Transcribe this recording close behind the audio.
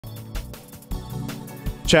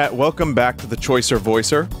Chat, welcome back to the Choicer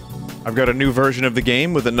Voicer. I've got a new version of the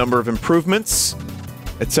game with a number of improvements,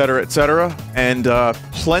 etc., and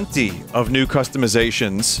plenty of new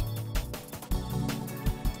customizations.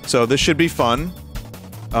 So this should be fun.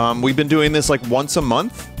 We've been doing this like once a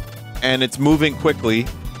month, and it's moving quickly.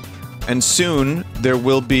 And soon, there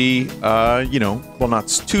will be, you know, well, not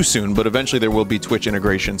too soon, but eventually there will be Twitch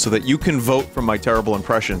integration so that you can vote for my terrible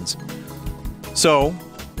impressions. So,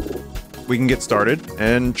 we can get started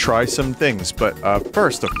and try some things. But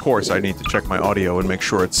first, of course, I need to check my audio and make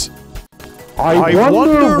sure it's... I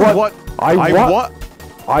wonder what's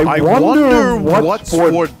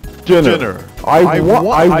for dinner. I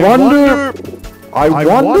wonder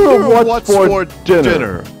what's for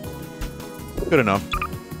dinner. Good enough.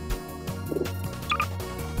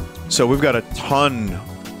 So we've got a ton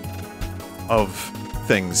of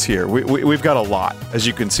things here. We've got a lot, as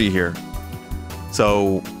you can see here.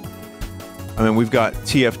 So, I mean, we've got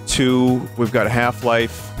TF2, we've got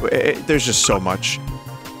Half-Life, there's just so much.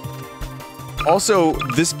 Also,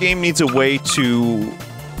 this game needs a way to,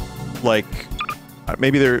 like,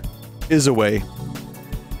 maybe there is a way,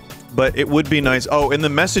 but it would be nice. Oh, in the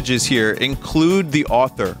messages here, include the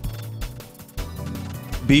author.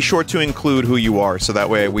 Be sure to include who you are, so that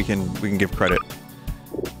way we can give credit.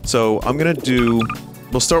 So I'm gonna do.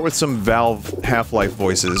 We'll start with some Valve Half-Life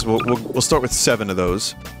voices. We'll start with 7 of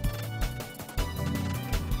those.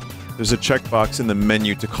 There's a checkbox in the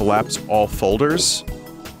menu to collapse all folders.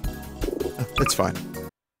 It's fine.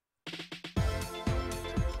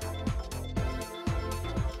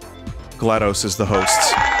 GLaDOS is the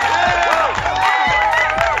host.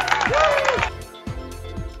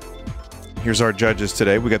 Here's our judges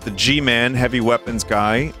today. We got the G-Man, Heavy Weapons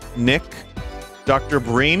Guy, Nick, Dr.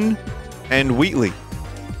 Breen, and Wheatley.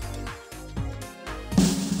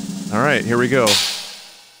 Alright, here we go.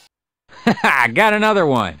 Haha, got another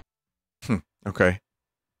one. Okay.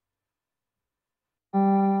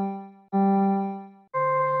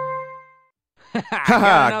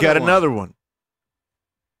 Haha, got another one.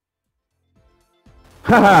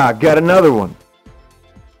 Haha, got another one.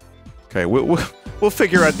 Okay, we'll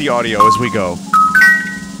figure out the audio as we go.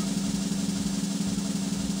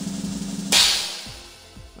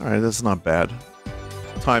 Alright, that's not bad.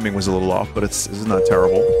 Timing was a little off, but it's not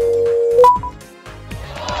terrible.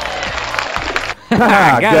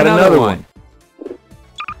 Haha, got another one.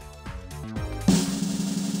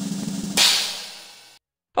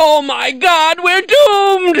 Oh my god, we're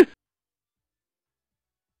doomed!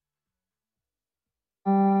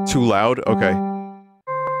 Too loud? Okay.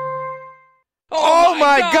 Oh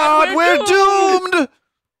my god, we're doomed!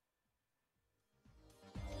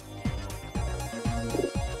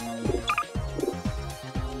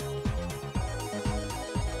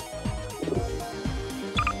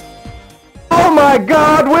 Oh my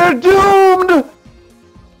god, we're doomed!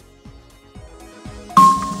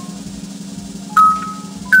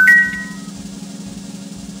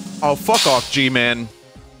 Oh, fuck off, G-Man.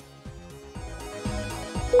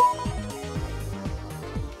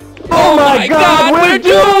 Oh my god, we're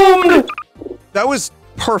doomed! That was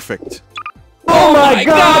perfect. Oh my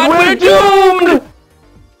god, we're doomed!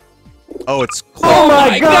 Oh, it's close. Oh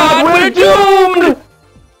my god, we're doomed!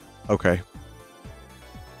 Okay.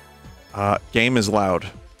 Game is loud.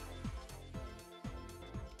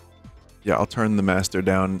 Yeah, I'll turn the master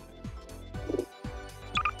down.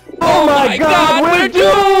 Oh my god, we're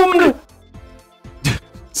doomed!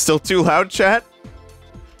 Still too loud, chat?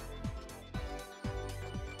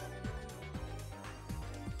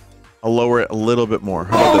 I'll lower it a little bit more.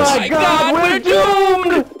 How about this? Oh my god, we're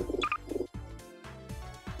doomed!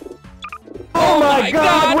 Oh my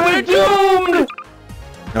god, we're doomed!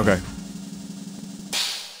 Okay.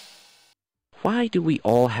 Why do we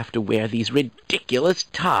all have to wear these ridiculous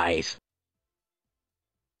ties?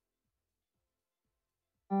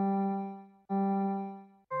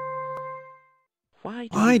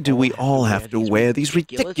 Why do we all have to wear these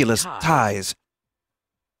ridiculous ties?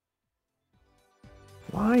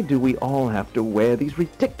 Why do we all have to wear these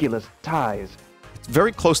ridiculous ties? It's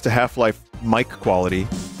very close to Half-Life mic quality.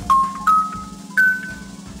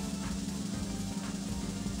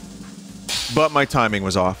 But my timing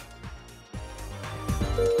was off.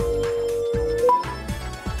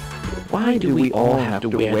 Why do we all have to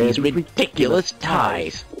wear these ridiculous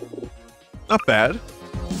ties? Not bad.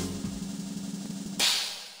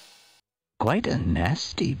 Quite a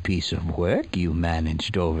nasty piece of work you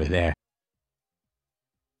managed over there.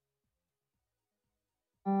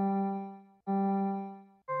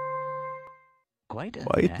 Quite a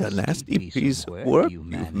nasty piece of work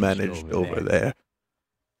you've managed over there.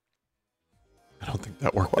 I don't think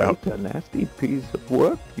that worked Quite out. a nasty piece of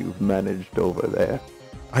work you've managed over there.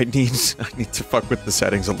 I need to fuck with the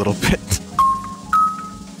settings a little bit.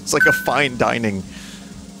 It's like a fine dining.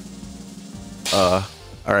 All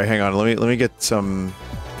right, hang on. Let me get some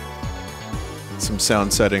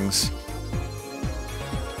sound settings.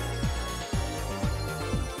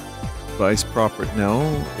 Device proper. No,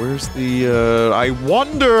 where's the? I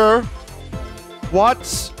wonder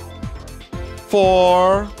what's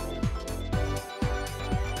for.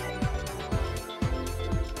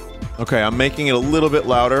 Okay, I'm making it a little bit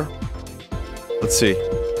louder. Let's see.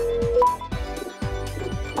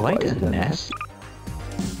 Quite a nest.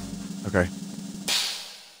 Okay.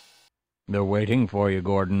 They're waiting for you,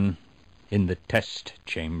 Gordon, in the test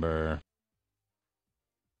chamber.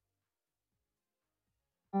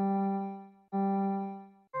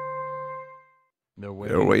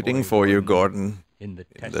 They're waiting for you, Gordon, in the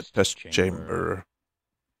test chamber.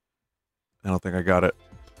 I don't think I got it.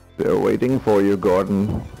 They're waiting for you,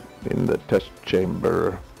 Gordon, in the test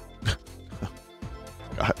chamber.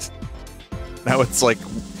 God. Now it's like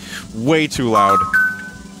way too loud.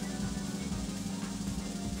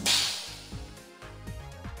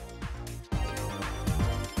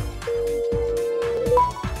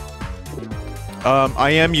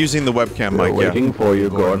 I am using the webcam mic, yeah. Waiting for you,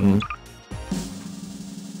 Gordon.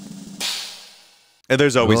 And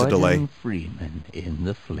there's always a delay. Gordon Freeman in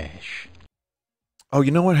the flesh. Oh, you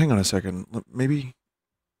know what? Hang on a second. Maybe...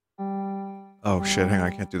 Oh, shit. Hang on. I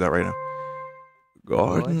can't do that right now.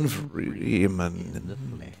 Gordon Freeman in the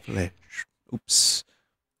flesh. Oops.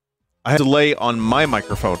 I have a delay on my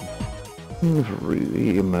microphone.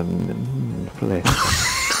 Freeman in the flesh.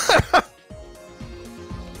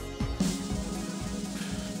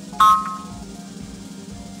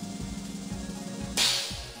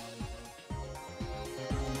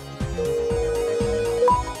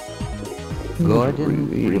 Gordon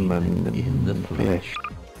Freeman in the flesh.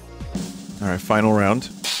 Alright, final round.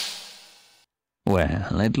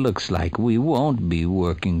 Well, it looks like we won't be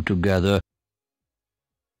working together.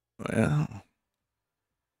 Well,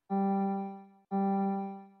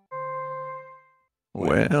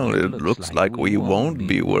 it looks like we won't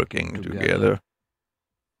be working together.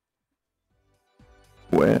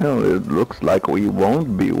 Well, it looks like we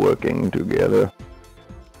won't be working together.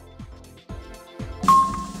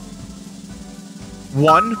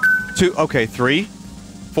 1, 2, okay, 3,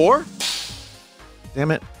 4?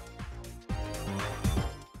 Damn it.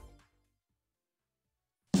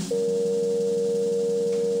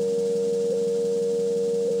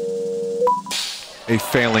 A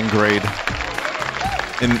failing grade.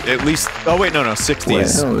 In at least, oh wait, no,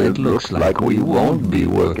 60s. Well, it looks like we won't be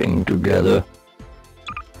working together.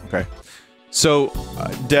 Okay. So,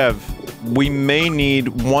 Dev, we may need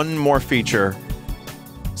one more feature.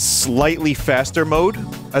 Slightly faster mode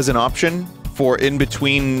as an option for in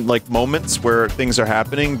between like moments where things are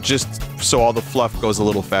happening, just so all the fluff goes a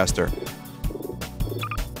little faster.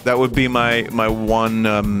 That would be my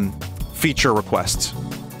one feature request.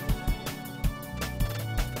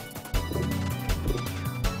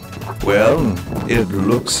 Well, it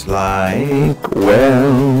looks like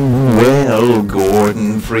well,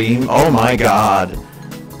 Gordon Freeman. Oh my God.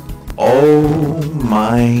 Oh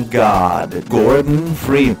my God, Gordon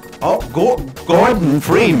Freeman. Oh, Gordon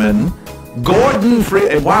Freeman. Gordon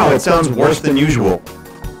Freeman. Wow, it sounds worse than usual.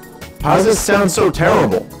 How does this sound so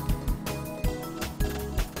terrible?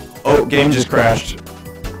 Oh, game just crashed.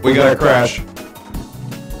 We got a crash.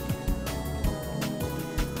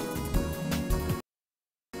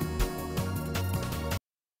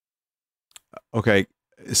 Okay,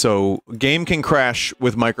 so game can crash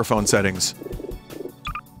with microphone settings.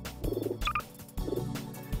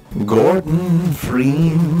 Gordon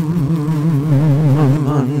Freeman.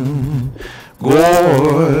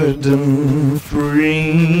 Gordon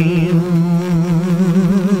Freeman.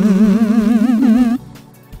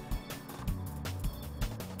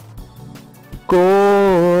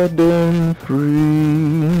 Gordon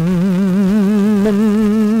Freeman.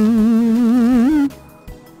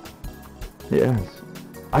 Yes.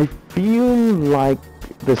 I feel like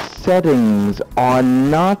the settings are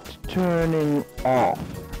not turning off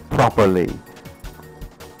properly.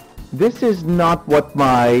 This is not what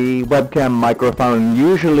my webcam microphone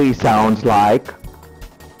usually sounds like.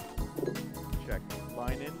 Check.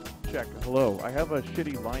 Line in. Check. Hello. I have a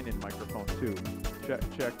shitty line in microphone too. Check.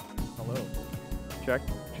 Check. Hello. Check.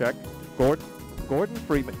 Check. Gordon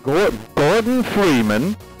Freeman. Gordon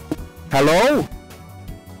Freeman? Hello?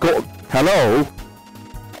 Hello?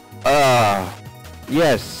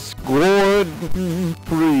 Yes, Gordon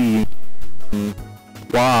Freeman.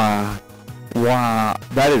 Why? Wow,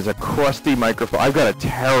 that is a crusty microphone. I've got a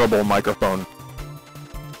terrible microphone.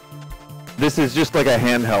 This is just like a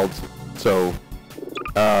handheld, so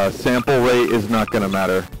sample rate is not gonna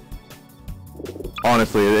matter.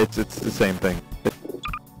 Honestly, it's the same thing.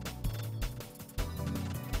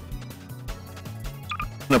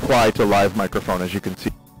 Apply to live microphone, as you can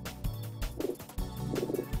see.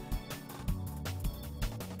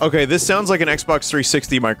 Okay, this sounds like an Xbox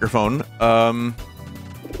 360 microphone.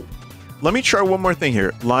 Let me try one more thing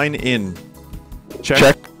here. Line in.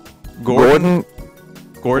 Check. Gordon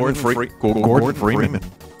Freeman.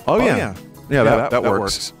 Oh yeah. Yeah, that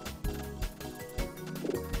works.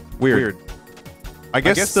 Weird. I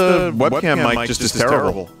guess the webcam mic just is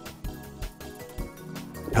terrible.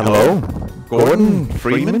 Hello? Gordon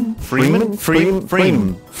Freeman? Freeman.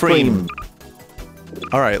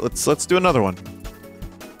 All right, let's do another one.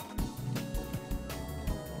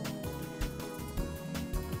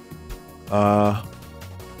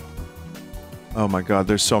 Oh my god,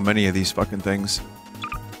 there's so many of these fucking things.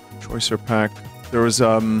 Choicer pack. There was,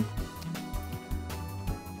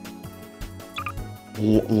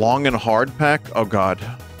 long and hard pack? Oh god.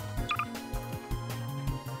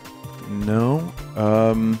 No.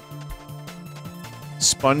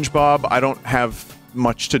 SpongeBob. I don't have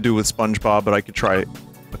much to do with SpongeBob, but I could try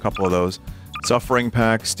a couple of those. Suffering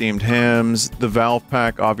pack, steamed hams, the Valve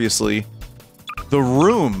pack, obviously. The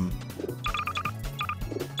Room.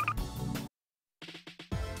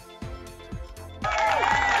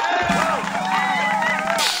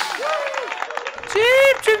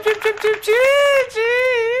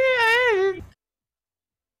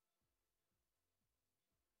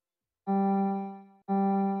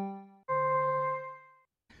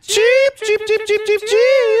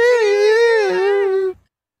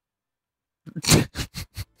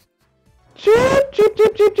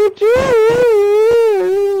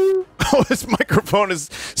 Oh, this microphone is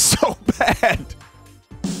so bad.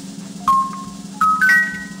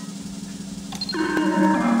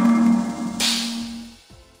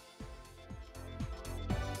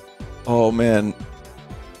 Oh man.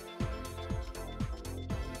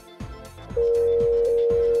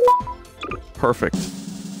 Perfect.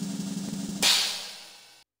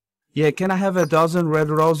 Yeah, can I have a dozen red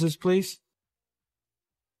roses, please?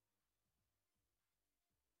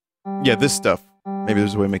 Yeah, this stuff. Maybe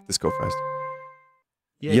there's a way to make this go fast.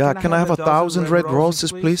 Yeah, can I have 1,000 red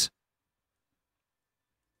roses, please?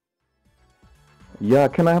 Yeah,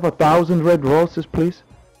 can I have 1,000 red roses, please?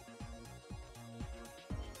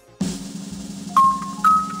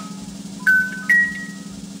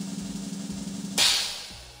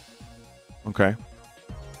 Okay.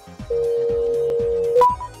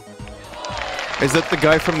 Is that the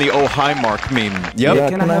guy from the Oh Hi Mark meme? Yep. Yeah,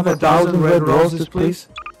 can I have 1,000 red roses, please?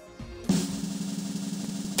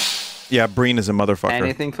 Yeah, Breen is a motherfucker.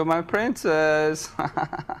 Anything for my princess.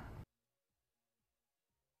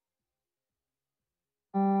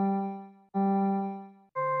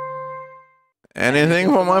 Anything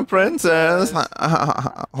for my princess.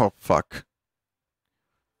 Oh, fuck.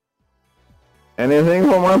 Anything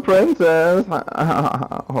for my princess.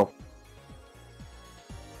 Oh.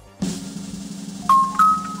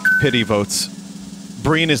 Pity votes.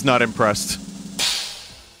 Breen is not impressed.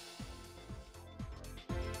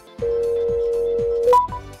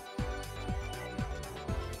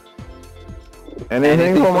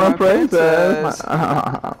 Anything for my princess.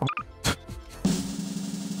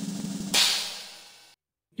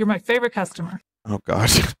 You're my favorite customer. Oh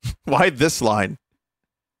god. Why this line?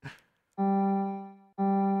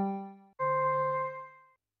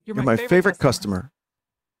 You're my favorite customer.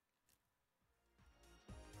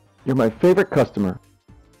 You're my favorite customer.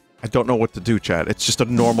 I don't know what to do, chat. It's just a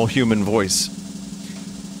normal human voice.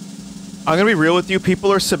 I'm gonna be real with you.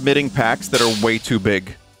 People are submitting packs that are way too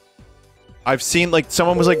big. I've seen, like,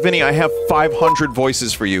 someone was like, Vinny, I have 500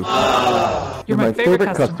 voices for you. You're my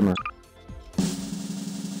favorite customer.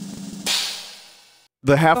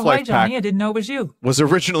 The Half-Life hi, Johnny. pack I didn't know it was you. was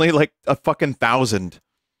originally like a fucking 1,000.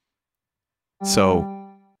 So.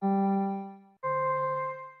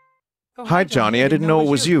 Hi, Johnny. I didn't know it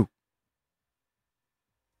was you.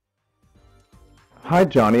 Hi,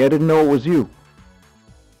 Johnny. I didn't know it was you.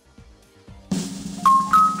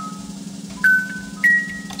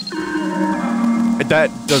 That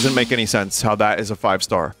doesn't make any sense, how that is a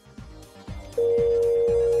 5-star.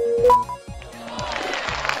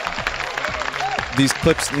 These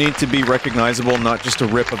clips need to be recognizable, not just a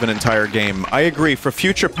rip of an entire game. I agree. For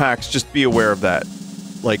future packs, just be aware of that.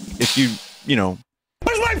 Like, if you know...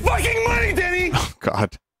 Where's my fucking money, Denny? Oh,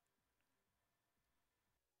 God.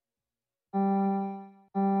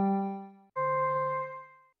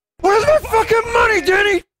 Where's my fucking money,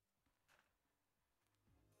 Danny?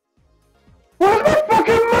 Where's my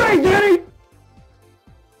fucking money, Danny?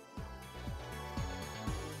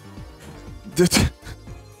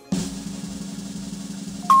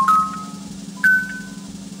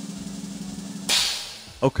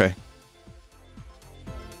 Okay.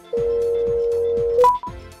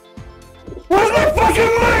 Where's my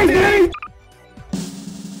fucking money, Danny?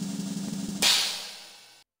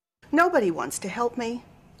 Nobody wants to help me,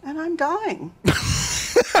 and I'm dying.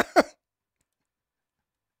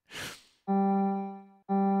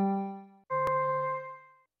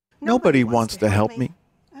 Nobody wants to help me,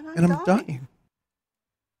 and I'm dying.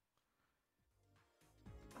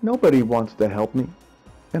 Nobody wants to help me,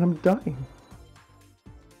 and I'm dying.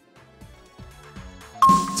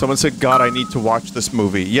 Someone said, God, I need to watch this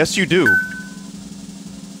movie. Yes, you do.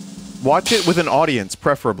 Watch it with an audience,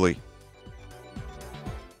 preferably.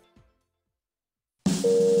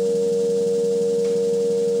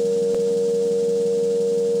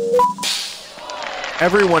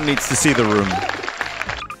 Everyone needs to see The Room.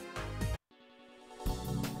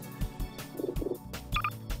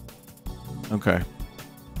 Okay.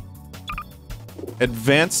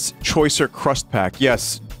 Advanced Choicer Crust Pack.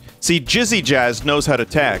 Yes. See, Jizzy Jazz knows how to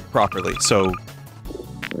tag properly, so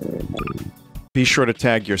be sure to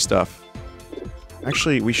tag your stuff.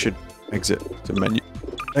 Actually, we should exit to menu.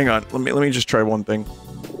 Hang on, let me just try one thing.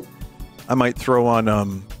 I might throw on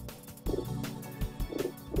the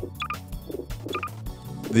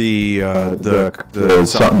limiter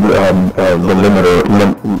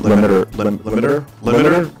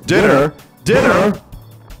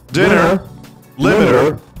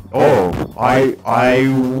limiter. Oh, I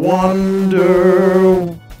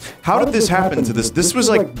wonder... How did this happen to this? This was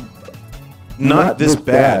like... Not this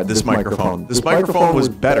bad, this microphone. This microphone was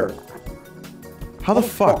better. How the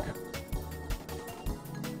fuck?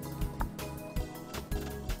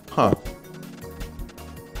 Huh.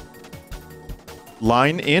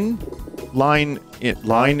 Line in? Line in.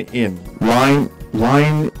 Line in. Line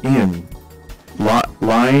in.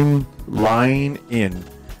 Line in.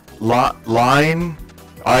 Line...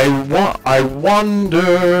 I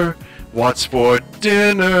wonder what's for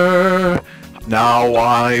dinner. How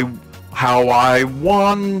I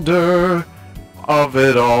wonder of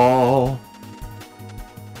it all.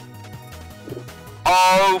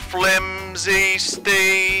 Oh, flimsy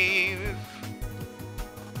Steve.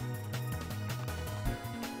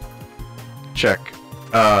 Check.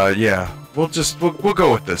 Yeah. We'll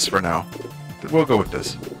go with this for now. We'll go with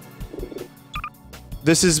this.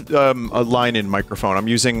 This is a line-in microphone. I'm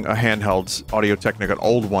using a handheld Audio-Technica, an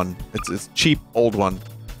old one. It's a cheap old one.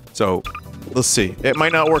 So, let's see. It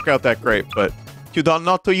might not work out that great, but you don't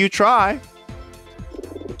know till you try.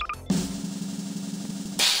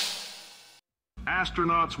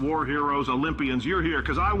 Astronauts, war heroes, Olympians, you're here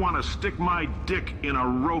because I want to stick my dick in a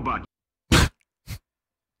robot.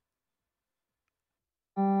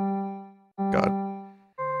 God.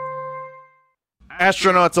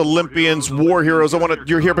 Astronauts, Olympians, war heroes.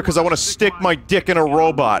 You're here because I want to stick my dick in a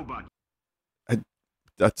robot.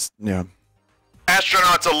 That's yeah.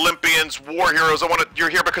 Astronauts, Olympians, war heroes. You're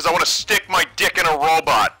here because I want to stick my dick in a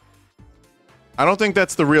robot. I don't think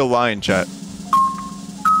that's the real line, chat.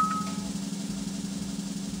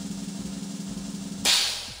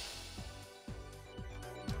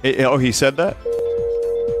 Oh, he said that?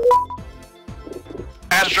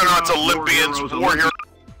 Astronauts, Olympians, war heroes.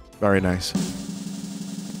 Very nice.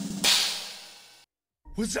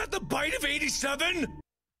 Was that the bite of 87?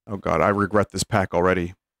 Oh god, I regret this pack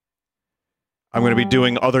already. I'm gonna be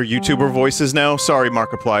doing other YouTuber voices now. Sorry,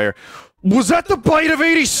 Markiplier. Was that the bite of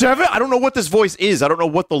 87? I don't know what this voice is. I don't know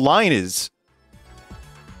what the line is.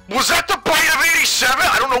 Was that the bite of 87?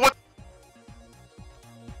 I don't know what...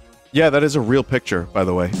 Yeah, that is a real picture, by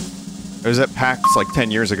the way. There's that PAX like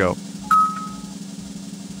 10 years ago.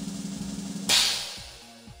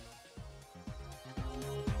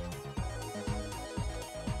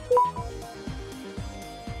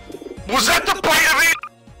 Was that the bite of it?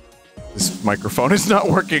 This microphone is not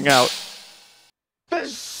working out.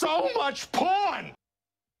 There's so much porn!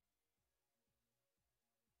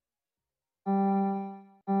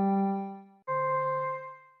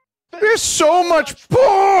 There's so much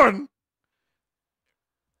porn!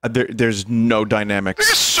 There's no dynamics.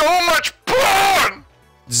 There's so much porn!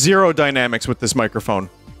 Zero dynamics with this microphone.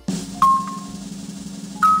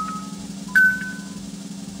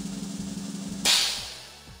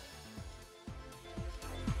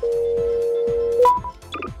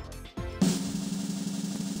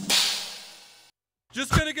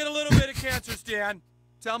 Just gonna get a little bit of cancer, Stan.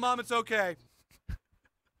 Tell Mom it's okay.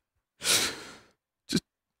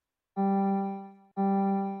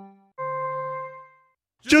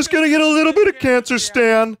 Just gonna get a little bit of cancer,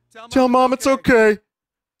 Stan. Tell Mom it's okay.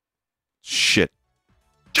 Shit.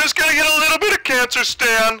 Just gonna get a little bit of cancer,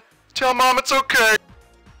 Stan. Tell Mom it's okay.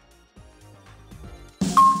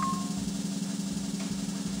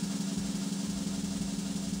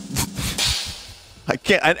 I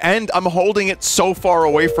can't, and I'm holding it so far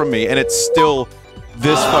away from me, and it's still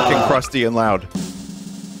this fucking crusty and loud.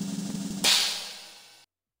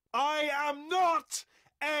 I am not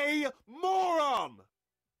a moron!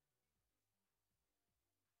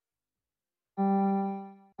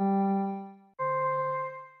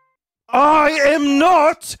 I am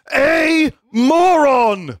not a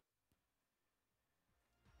moron!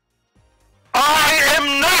 I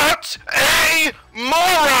am not a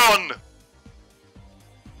moron!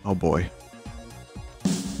 Oh boy.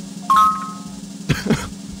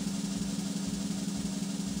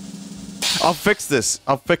 I'll fix this.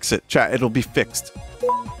 I'll fix it. Chat, it'll be fixed.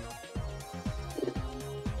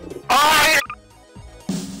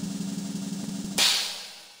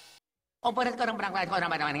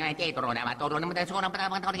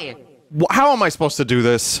 How am I supposed to do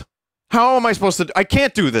this? How am I supposed to... I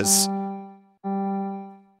can't do this.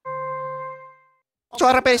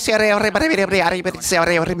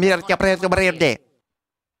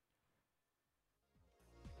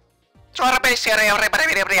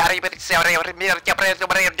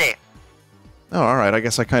 Oh, alright, I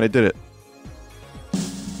guess I kinda did it.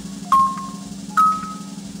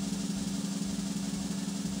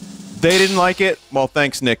 They didn't like it? Well,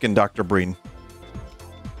 thanks, Nick and Dr. Breen.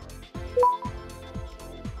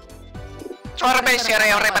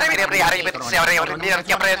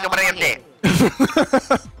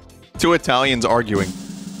 Two Italians arguing.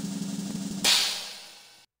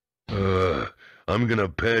 I'm gonna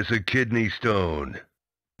pass a kidney stone.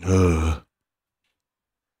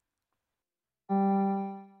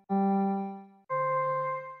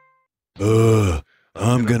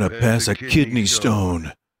 I'm gonna pass a kidney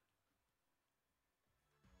stone.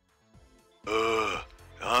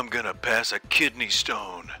 I'm gonna pass a kidney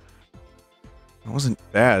stone. That wasn't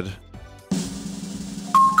bad.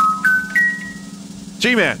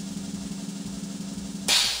 G-Man!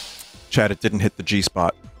 Chat, it didn't hit the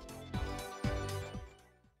G-spot.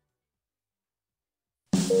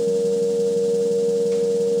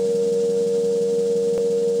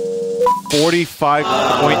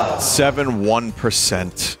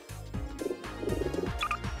 $45.71%.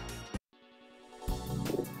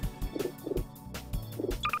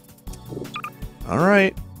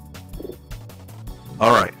 Alright.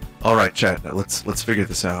 Alright, chat. Let's figure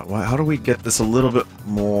this out. How do we get this a little bit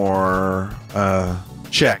more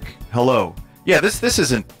check. Hello. Yeah, this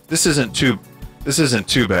isn't too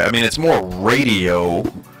bad. I mean, it's more radio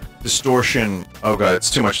distortion. Oh god,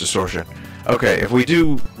 it's too much distortion. Okay, if we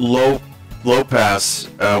do low pass,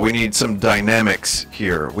 we need some dynamics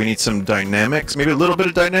here. We need some dynamics. Maybe a little bit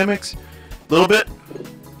of dynamics? A little bit?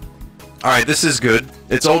 Alright, this is good.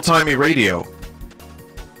 It's old-timey radio.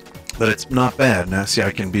 But it's not bad. Now, see, I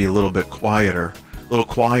can be a little bit quieter. A little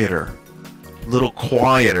quieter. A little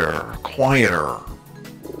quieter. Quieter.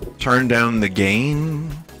 Turn down the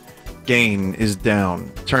gain. Gain is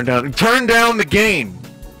down. Turn down the gain!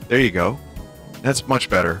 There you go. That's much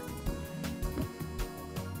better.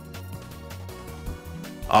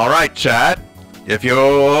 Alright, chat. If you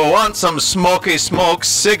want some smoky smoke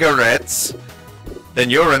cigarettes, then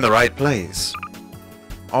you're in the right place.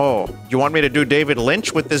 Oh, you want me to do David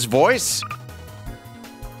Lynch with this voice?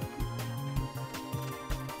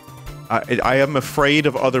 I am afraid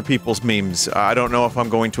of other people's memes. I don't know if I'm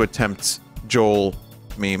going to attempt Joel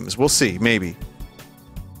memes. We'll see. Maybe.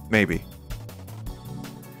 Maybe.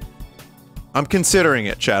 I'm considering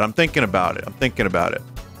it, chat. I'm thinking about it. I'm thinking about it.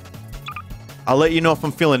 I'll let you know if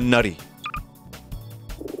I'm feeling nutty.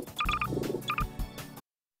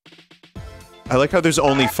 I like how there's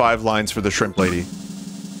only 5 lines for the shrimp lady.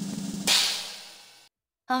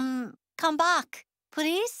 Come back,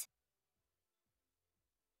 please?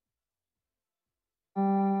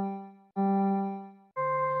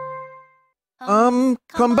 Come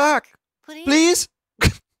back, please?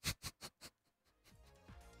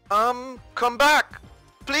 Come back,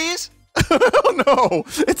 please? Oh no,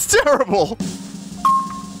 it's terrible!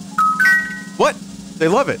 What? They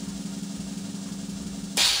love it.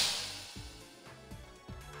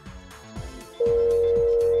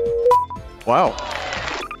 Wow.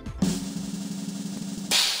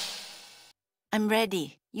 I'm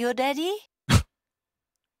ready. You ready?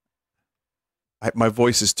 My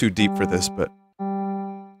voice is too deep for this, but...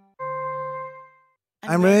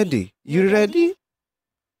 I'm ready. You ready?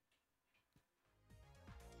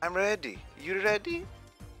 I'm ready. You ready?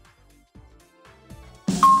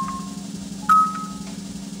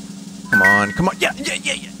 Come on, come on. Yeah.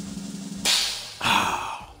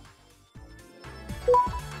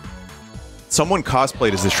 Someone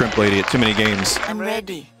cosplayed as the shrimp lady at too many games. I'm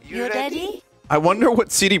ready. You ready? I wonder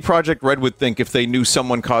what CD Projekt Red would think if they knew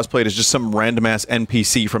someone cosplayed as just some random-ass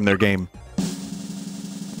NPC from their game.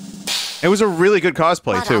 It was a really good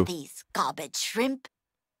cosplay, What too. are these garbage shrimp?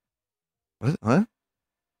 What? Huh?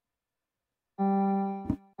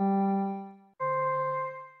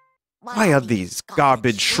 Why are these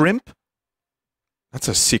garbage shrimp? That's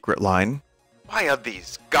a secret line. Why are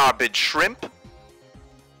these garbage shrimp?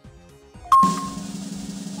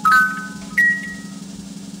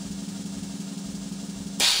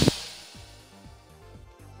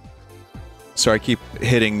 Sorry, I keep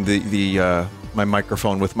hitting my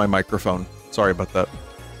microphone with my microphone. Sorry about that.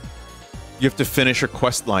 You have to finish a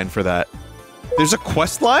quest line for that. There's a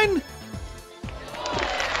quest line?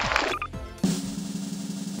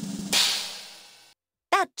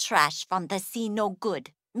 That trash from the sea no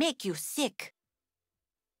good. Make you sick.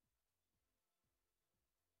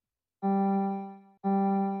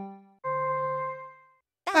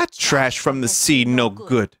 That trash from the sea no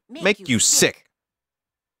good. Make you sick.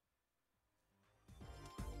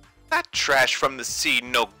 That trash from the sea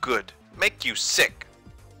no good. Make you sick.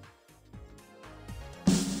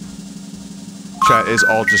 Chat is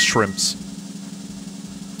all just shrimps.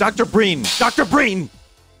 Dr. Breen! Dr. Breen!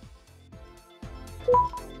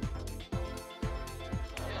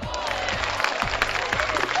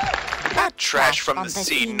 That trash from the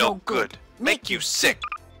sea no good. Make you sick.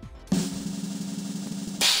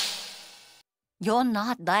 You're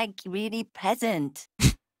not like really present.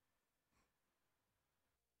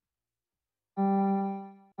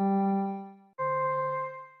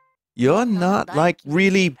 You're not like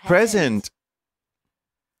really present.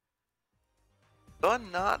 You're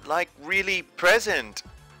not like really present.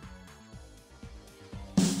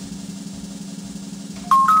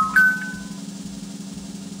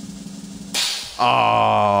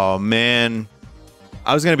 Oh man,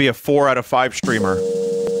 I was gonna be a 4 out of 5 streamer,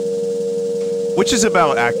 which is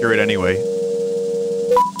about accurate anyway.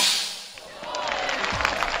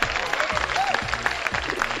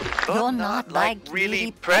 You're not like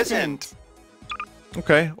really present.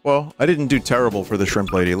 Okay, well, I didn't do terrible for the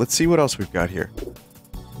shrimp lady. Let's see what else we've got here.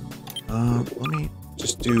 Let me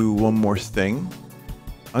just do one more thing.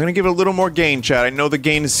 I'm gonna give it a little more gain, chat. I know the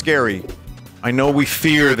gain is scary. I know we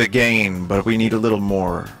fear the gain, but we need a little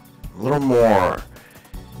more. A little more.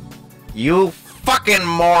 You fucking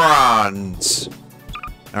morons!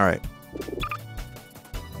 Alright.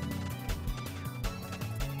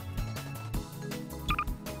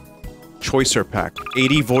 Choicer pack.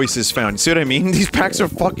 80 voices found. See what I mean? These packs are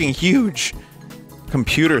fucking huge.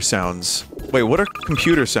 Computer sounds. Wait, what are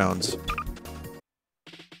computer sounds?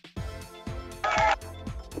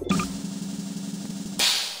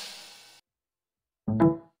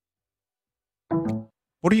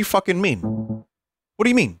 What do you fucking mean? What do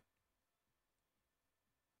you mean?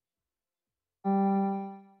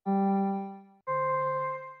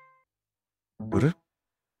 Better.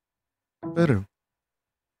 Better.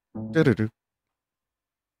 Better.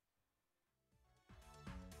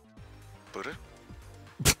 Better.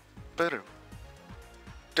 Better.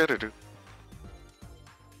 Better.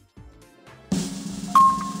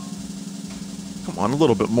 Come on, a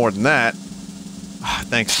little bit more than that. Ah,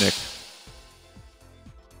 thanks, Nick.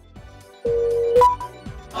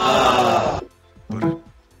 Better.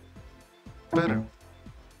 Better.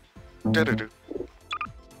 Better.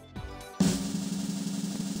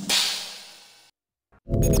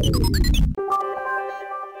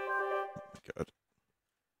 God.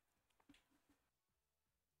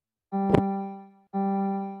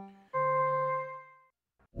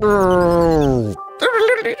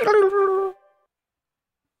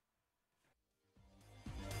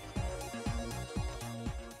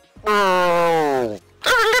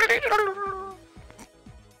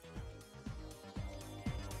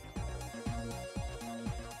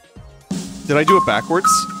 Did I do it backwards?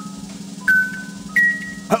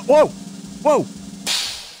 Whoa! Whoa!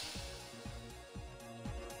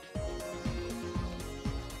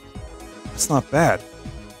 That's not bad.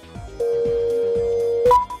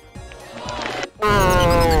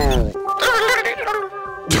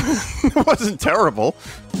 It wasn't terrible.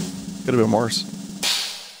 Could have been worse.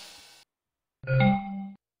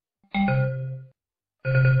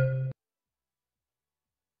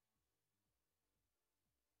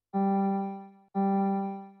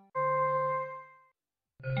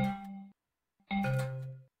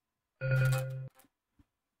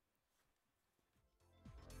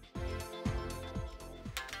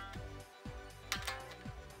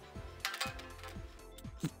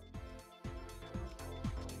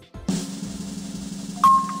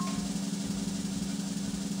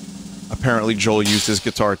 apparently Joel used his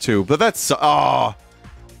guitar too. But that's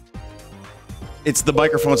it's the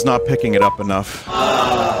microphone's not picking it up enough.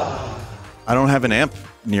 I don't have an amp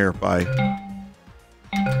nearby.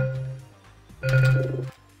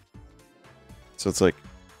 So it's like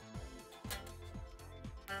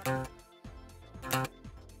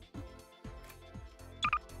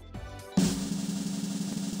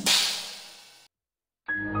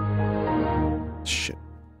shit.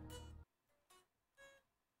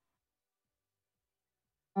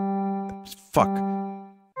 Fuck.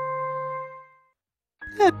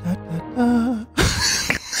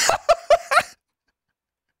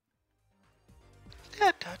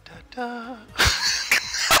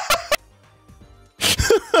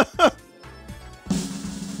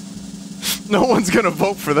 No one's gonna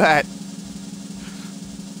vote for that.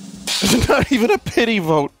 There's not even a pity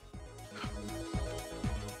vote.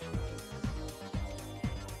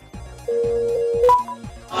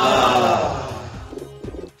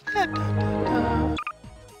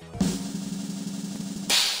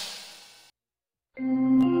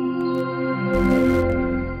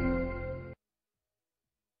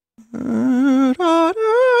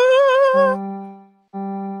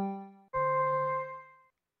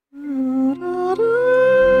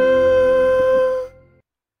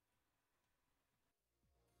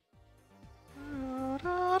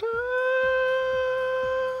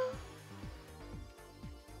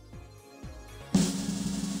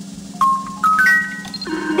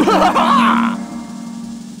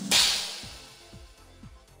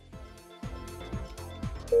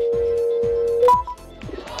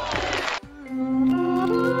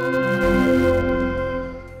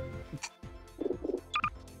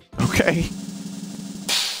 Okay.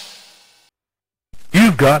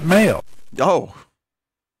 You've got mail. Oh.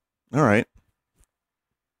 All right.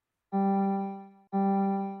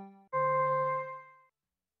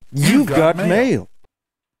 You've got mail.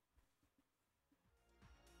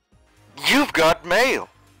 You've got mail.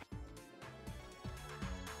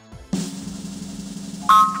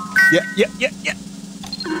 Yeah.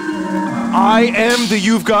 I am the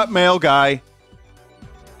You've Got Mail guy.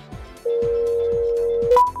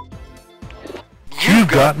 You've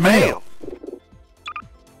got mail.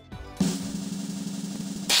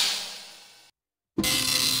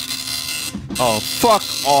 Oh, fuck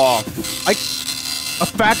off. A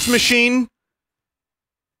fax machine?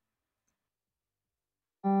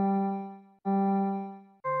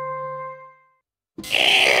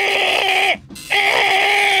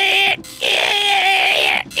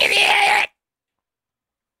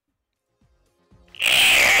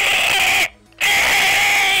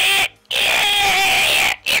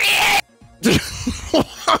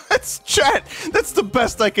 That's chat. That's the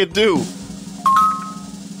best I could do.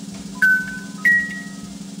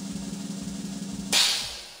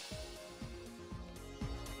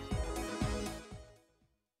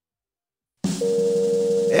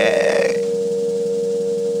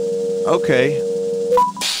 Okay.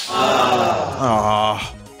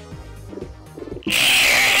 Ah.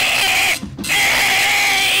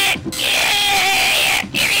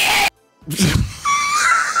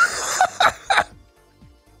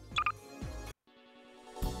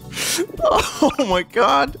 Oh my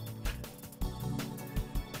god.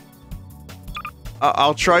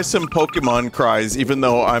 I'll try some Pokemon cries, even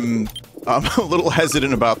though I'm a little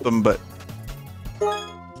hesitant about them, but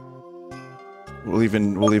we'll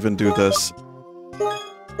even do this.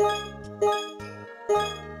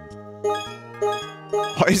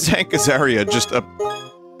 Why is Hank Azaria just a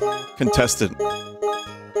contestant?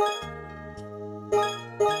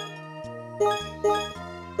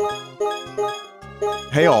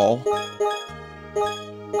 Hey all.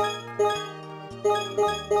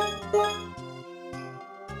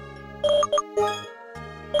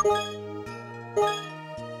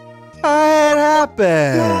 What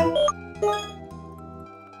happened?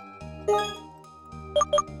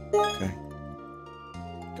 Okay.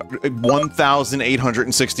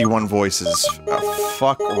 1,861 voices.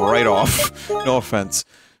 Fuck right off. No offense.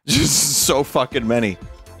 Just so fucking many.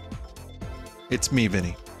 It's me,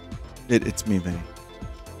 Vinny. It's me, Vinny.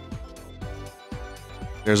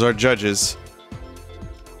 There's our judges.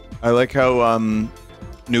 I like how,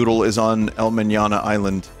 Noodle is on El Manana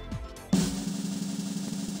Island.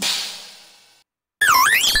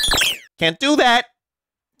 Can't do that!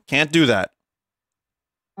 Can't do that.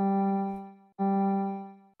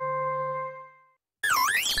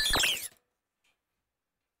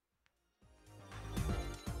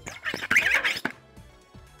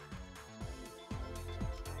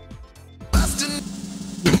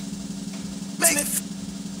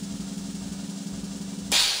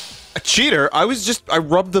 cheater. I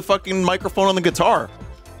rubbed the fucking microphone on the guitar.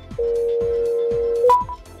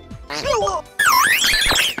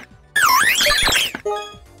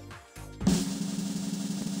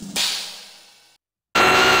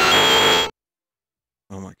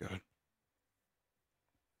 Oh my god.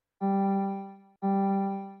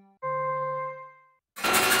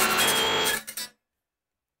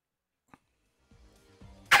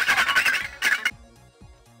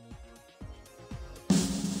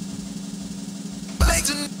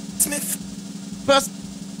 Best.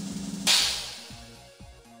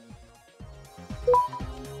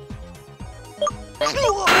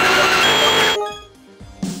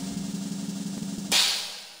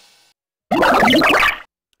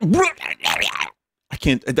 I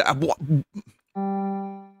can't. What?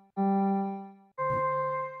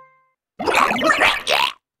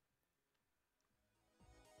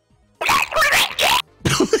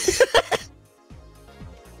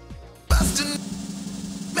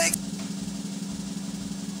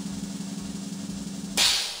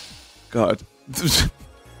 God.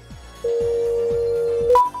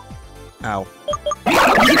 Ow.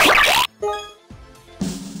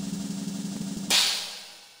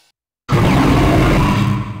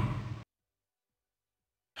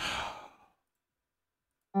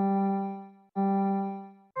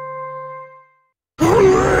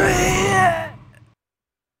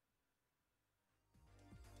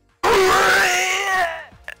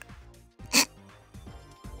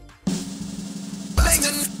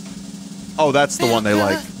 Oh, that's the one they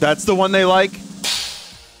like. That's the one they like?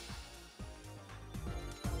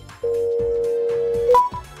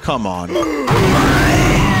 Come on.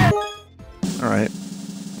 Alright.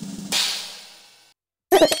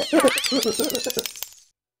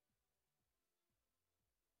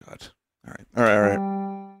 God. Alright. Alright, alright.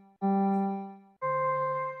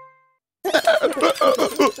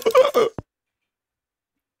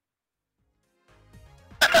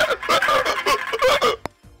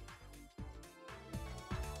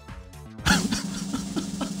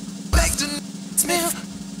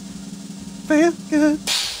 Feel good.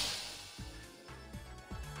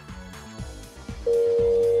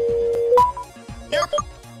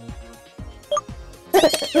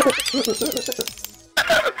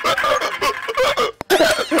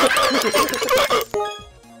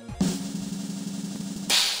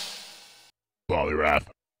 Polyrath.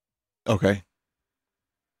 Okay.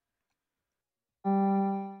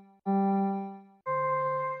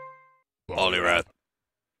 Polyrath.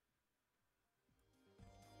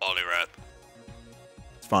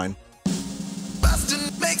 It's fine.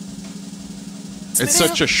 It's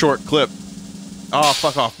such a short clip. Oh,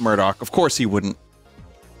 fuck off, Murdoch. Of course he wouldn't.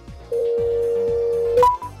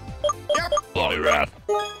 Polyrath.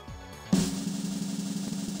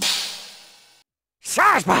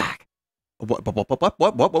 Flashback. What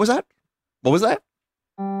was that? What was that?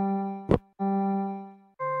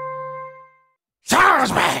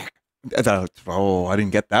 Flashback. Oh, I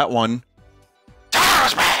didn't get that one.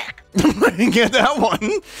 Flashback. I didn't get that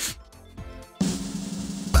one.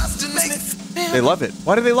 They love it.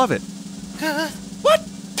 Why do they love it? What?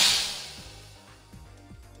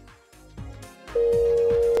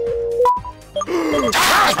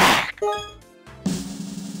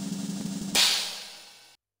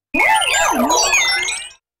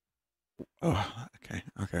 Oh, okay.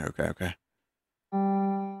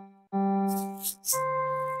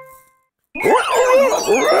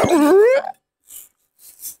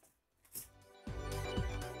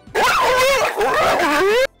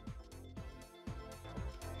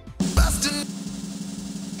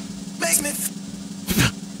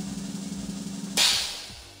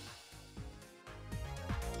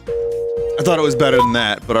 I thought it was better than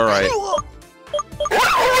that, but all right.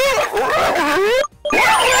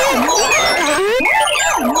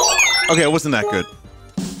 Okay, it wasn't that good.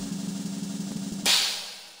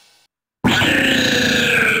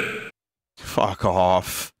 Fuck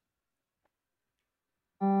off.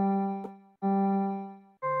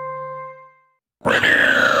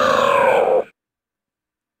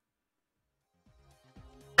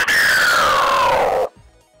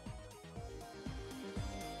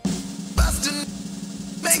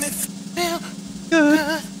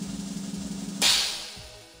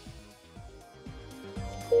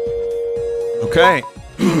 Okay.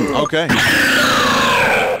 Okay.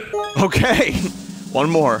 Okay. One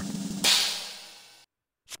more.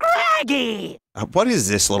 Scraggy! What is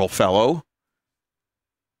this little fellow?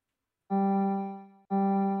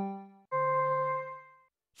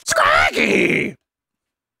 Scraggy!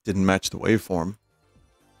 Didn't match the waveform.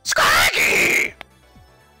 Scraggy!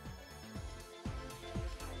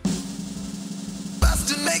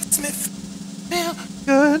 Boston makes me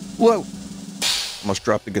Good. Whoa. Almost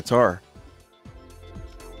dropped the guitar.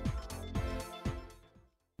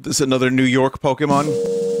 This is another New York Pokemon?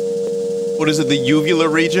 What is it, the uvula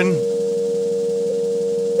region?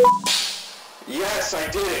 Yes,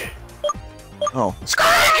 I did it. Oh.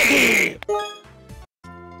 Scraggy!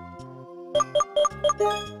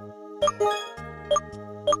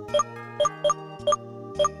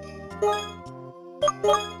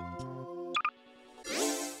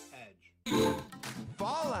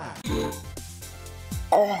 Fallout.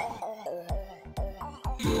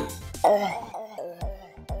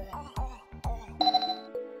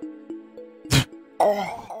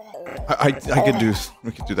 I could do,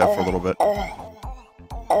 we could do that for a little bit.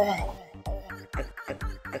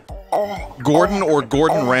 Gordon or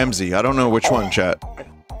Gordon Ramsay? I don't know which one, chat.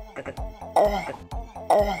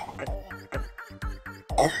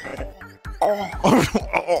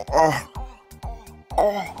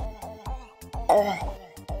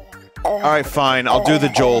 Alright, fine. I'll do the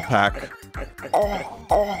Joel pack.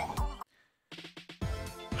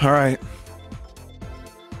 Alright.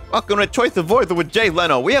 Welcome to Choicest Voice with Jay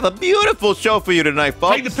Leno. We have a beautiful show for you tonight,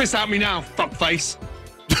 folks. Take the piss out of me now, fuckface.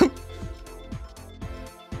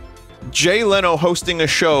 Jay Leno hosting a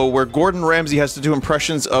show where Gordon Ramsay has to do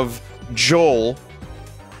impressions of Joel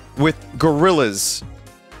with gorillas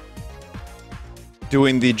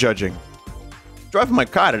doing the judging. Driving my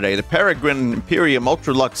car today, the Peregrine Imperium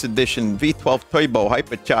Ultra Lux Edition V12 Turbo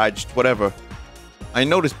Hypercharged, whatever. I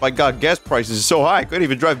noticed, by God, gas prices are so high, I couldn't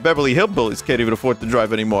even drive Beverly Hillbillies. Can't even afford to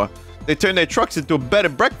drive anymore. They turned their trucks into a bed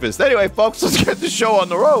and breakfast. Anyway, folks, let's get the show on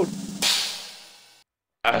the road.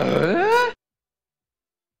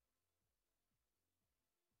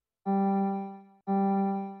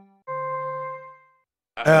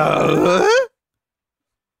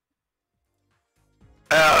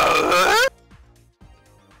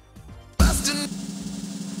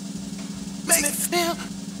 Make it feel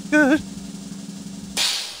good.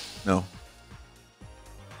 No.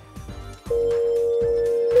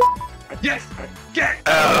 Yes! Get!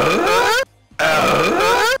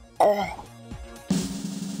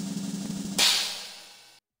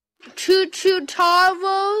 Choo-choo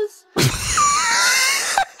Tarvos?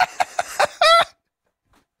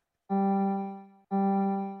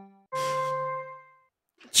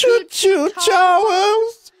 Choo-choo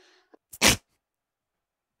Charles.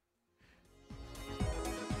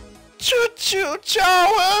 Choo-choo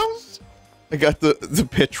Charles. I got the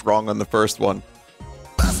pitch wrong on the first one.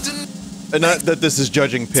 And not that this is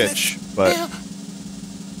judging pitch, but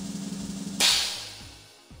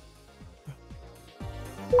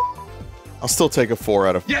I'll still take a 4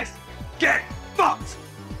 out of 5. Yes! Get fucked!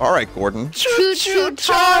 All right, Gordon. Choo-choo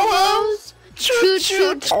Tarvos?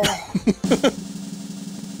 Choo-choo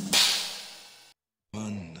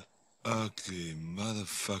One ugly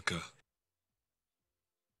motherfucker.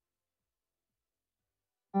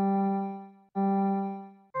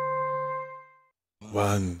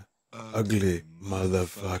 One ugly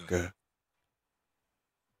motherfucker.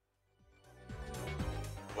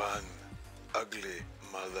 One ugly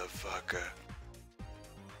motherfucker.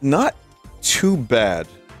 Not too bad.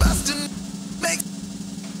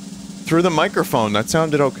 Through the microphone, that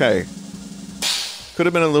sounded okay. Could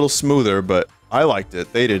have been a little smoother, but I liked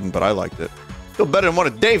it. They didn't, but I liked it. Still better than one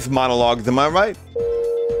of Dave's monologues, am I right?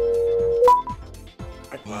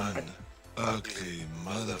 One ugly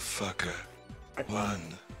motherfucker.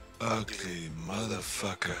 One ugly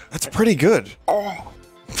motherfucker. That's pretty good. Oh.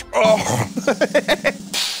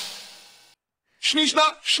 Schnee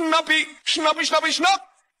schnapp, schnappi, schnappi, schnappi, schnapp.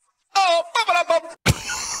 Oh, ba-ba-da-bum.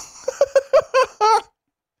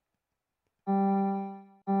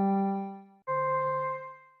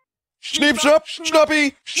 Schneep, schnupp,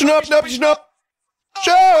 schnappy, schnupp, schnappy, schnupp.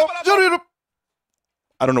 Show.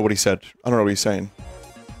 I don't know what he said. I don't know what he's saying.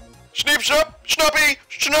 Schneep, schnupp, schnappy,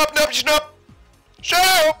 schnupp, nappy, schnupp.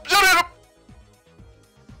 Show.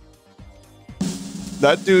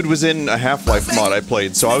 That dude was in a Half-Life mod I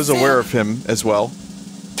played, so I was aware of him as well.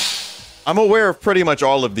 I'm aware of pretty much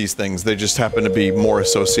all of these things. They just happen to be more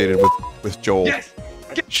associated with Joel. Yes!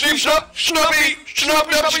 Schneep, schnupp, schnappy, schnupp,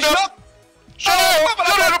 nappy, schnupp. Show.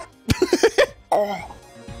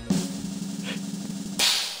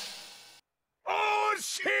 Oh,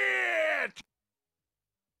 shit!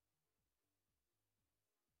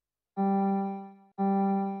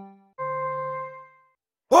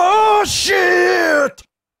 Oh, shit!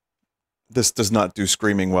 This does not do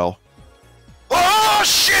screaming well. Oh,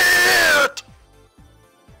 shit!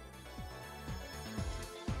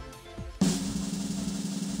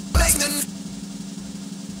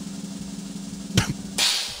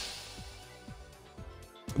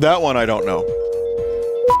 That one I don't know.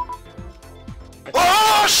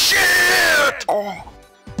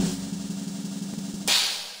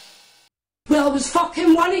 Well, I was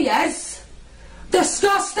fucking one of yes.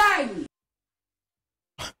 Disgusting.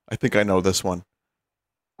 I think I know this one.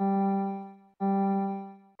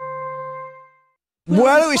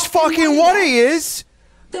 Well, it's fucking what he is.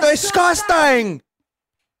 Disgusting.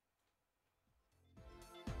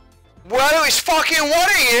 Well, it's fucking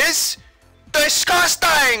what he is.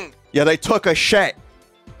 Disgusting. Yeah, they took a shit.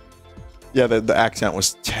 Yeah, the accent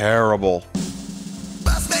was terrible.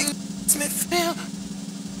 Makes me feel.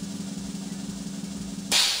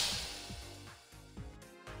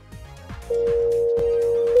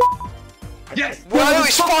 Yes. Well,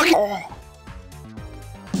 it's fucking.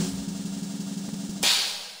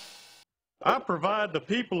 I provide the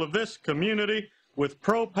people of this community with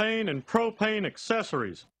propane and propane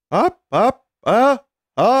accessories. I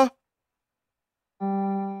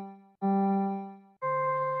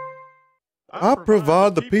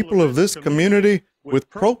provide the people of this community with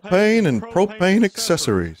propane and propane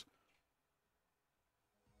accessories.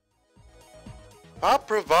 I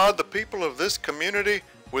provide the people of this community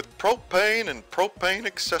with propane and propane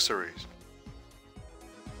accessories.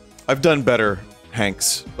 I've done better,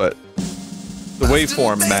 Hanks, but the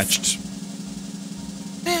waveform matched.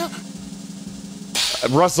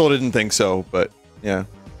 Russell didn't think so, but yeah.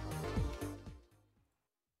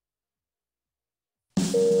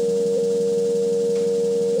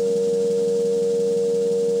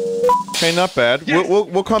 Okay, not bad. Yes.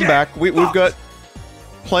 We'll come back. We've got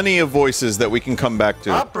plenty of voices that we can come back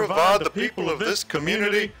to. I provide the people of this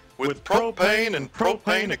community with propane and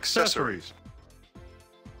propane accessories.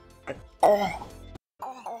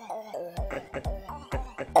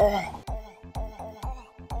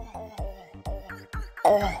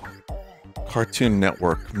 Cartoon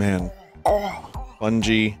Network, man.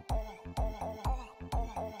 Bungie.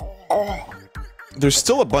 There's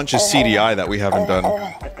still a bunch of CDI that we haven't done.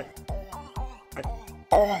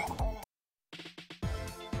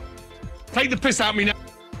 Take the piss out of me now.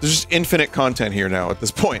 There's just infinite content here now at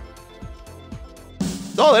this point.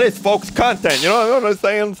 Oh, that is, folks, content. You know what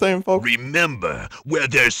I'm saying, folks? Remember, where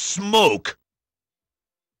there's smoke.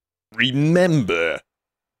 Remember.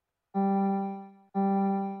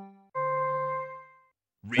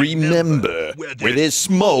 Remember, where there's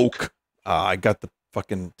smoke. I got the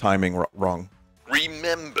fucking timing wrong.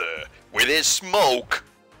 Remember, where there's smoke.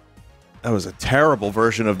 That was a terrible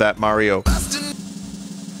version of that Mario.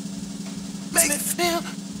 Make me feel.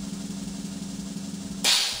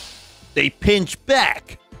 They pinch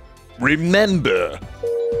back. Remember.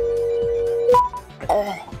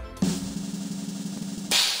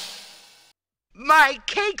 My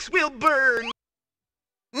cakes will burn.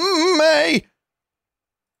 May.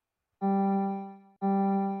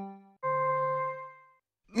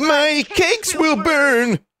 My cakes will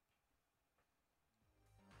burn.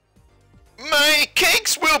 My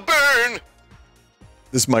cakes will burn.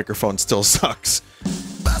 This microphone still sucks.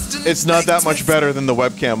 It's not that much better than the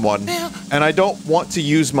webcam one. And I don't want to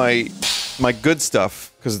use my good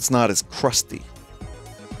stuff because it's not as crusty.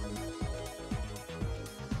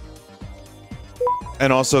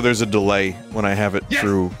 And also there's a delay when I have it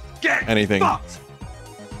through anything.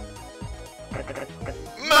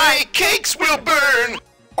 My cakes will burn.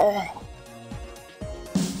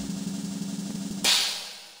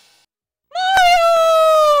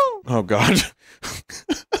 Oh god.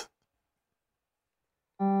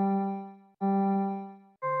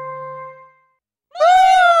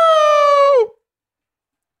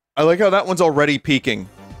 I like how that one's already peaking.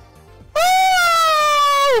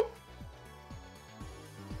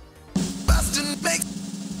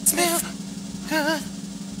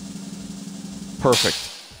 Perfect.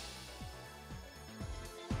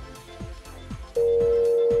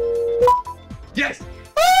 Yes.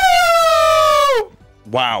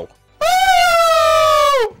 Wow.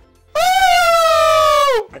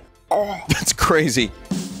 That's crazy.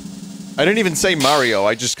 I didn't even say Mario,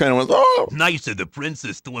 I just kind of went, oh! Nice of the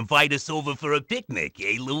princess to invite us over for a picnic,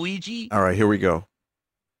 eh, Luigi? Alright, here we go.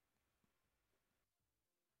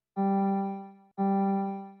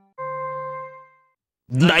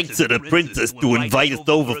 Nice of the princess to invite us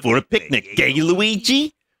over for a picnic, eh,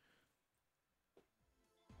 Luigi?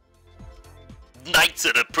 Nice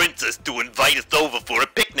of the princess to invite us over for a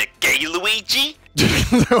picnic, eh, Luigi?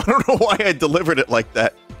 I don't know why I delivered it like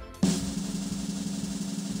that.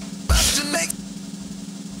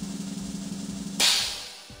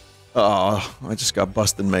 Oh, I just got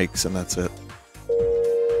busted makes and that's it.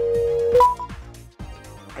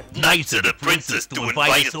 Nice of the princess to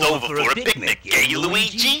invite us over for a picnic, eh,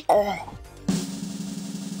 Luigi?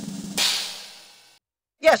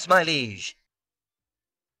 Yes, my liege.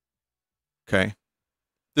 Okay.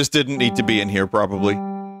 This didn't need to be in here, probably.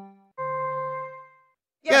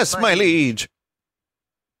 Yes, my liege.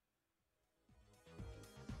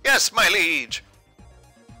 Yes, my liege.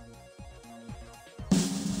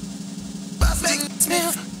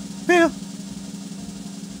 Yeah.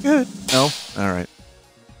 Good. No? Alright.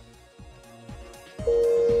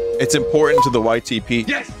 It's important to the YTP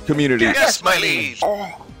community. Yes, my liege.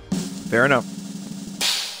 Fair enough.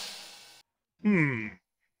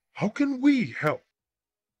 How can we help?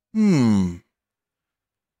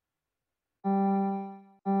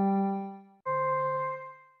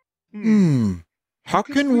 How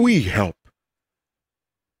can we help?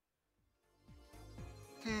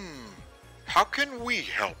 How can we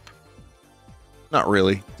help? Not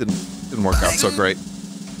really. Didn't work out so great.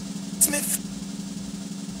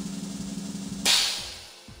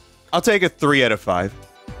 I'll take a 3 out of 5.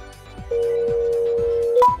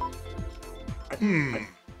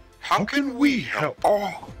 How can we help?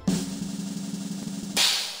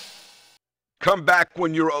 Come back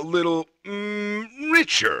when you're a little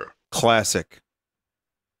richer. Classic.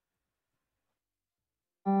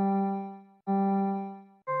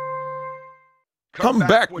 Come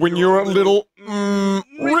back when you're a little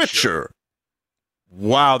richer.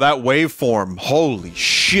 Wow, that waveform. Holy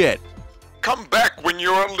shit. Come back when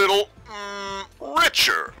you're a little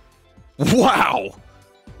richer. Wow.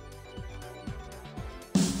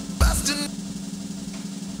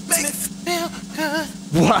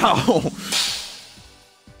 Wow.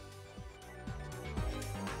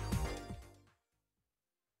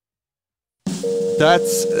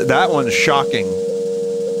 That one's shocking.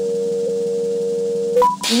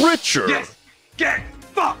 Richer. Yes. Get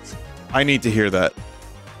fucked. I need to hear that.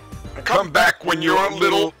 Come back when you're a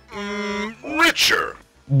little richer.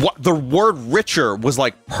 What the word richer was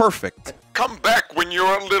like perfect. Come back when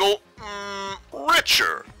you're a little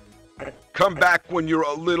richer. Come back when you're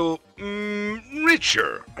a little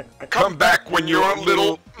richer. Come back when you're a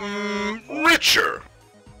little richer.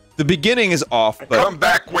 The beginning is off, but Come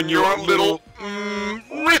back when you're a little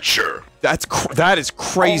richer. that is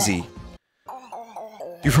crazy.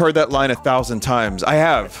 You've heard that line 1,000 times. I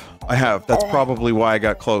have. That's probably why I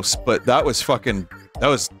got close, but that was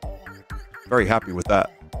very happy with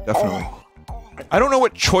that. Definitely. I don't know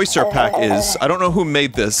what Choicer Pack is. I don't know who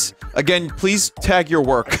made this. Again, please tag your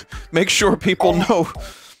work. Make sure people know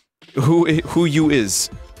who you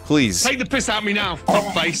is. Please. Take the piss out of me now,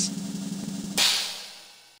 fuckface.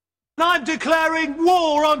 I'm declaring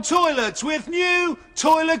war on toilets with new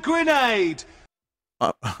toilet grenade.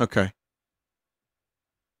 Okay.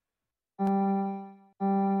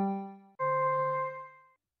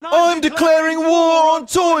 I'm declaring war on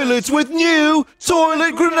toilets with new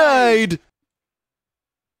toilet grenade.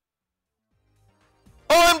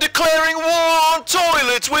 I'm declaring war on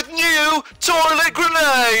toilets with new toilet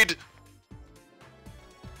grenade.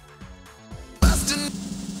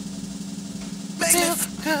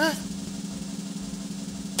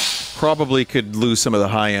 Probably could lose some of the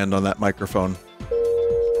high end on that microphone.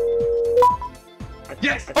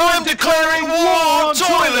 Yes. I'm declaring war on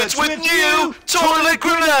toilets with new toilet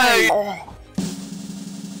grenade.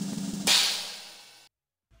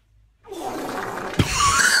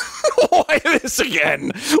 Why this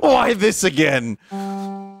again? Why this again?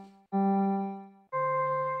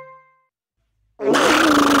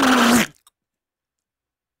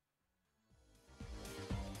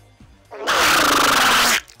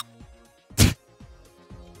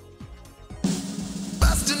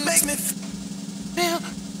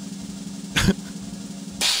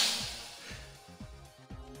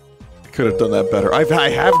 Could have done that better. I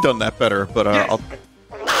have done that better, but I'll.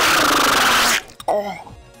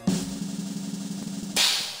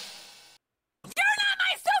 You're not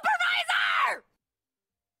my supervisor!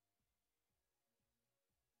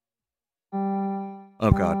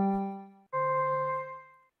 Oh God.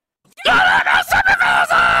 You're not my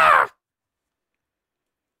supervisor!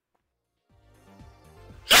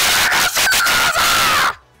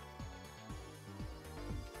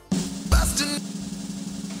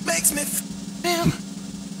 Makes me feel.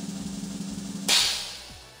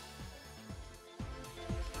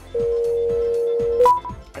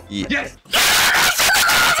 Yes.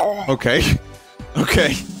 Okay.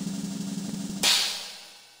 Okay.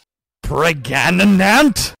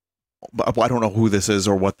 Pregnant? I don't know who this is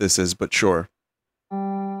or what this is, but sure.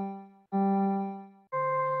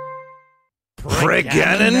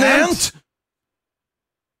 Pregnant?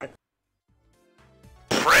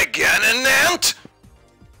 Pregnant?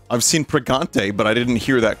 I've seen Pregante, but I didn't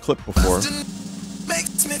hear that clip before.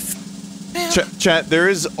 Chat, there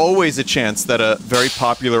is always a chance that a very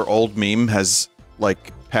popular old meme has,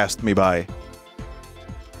 like, passed me by.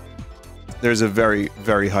 There's a very,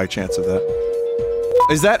 very high chance of that.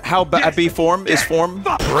 Is that how Babby form is formed?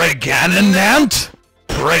 Pregnant?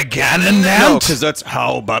 Pregnant? No, because that's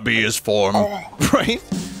how Babby is formed, right?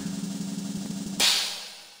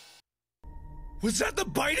 Was that the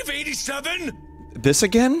bite of 87? This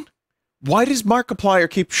again? Why does Markiplier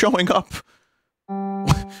keep showing up?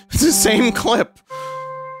 It's the same clip.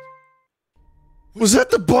 Was that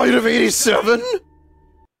the bite of 87?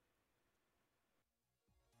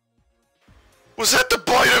 Was that the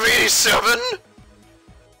bite of 87?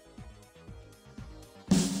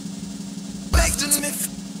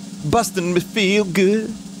 Bustin' me feel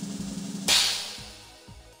good.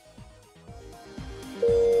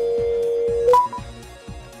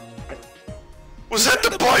 Was that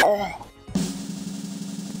the bite?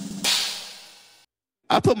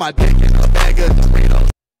 I put my dick in a bag of Doritos.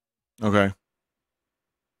 Okay.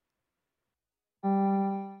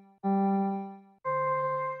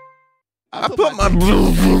 I put my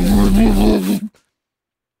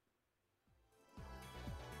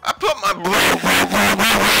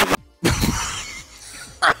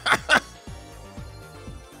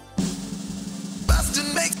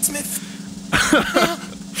Boston makes me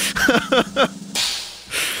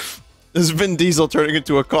This is Vin Diesel turning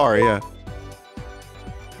into a car, yeah.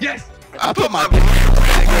 Yes! I put my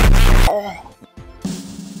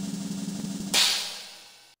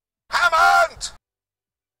Hammond!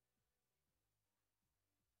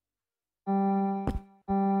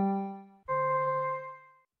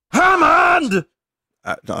 Hammond!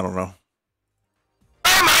 I don't know.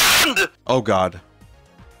 Hammond! Oh god.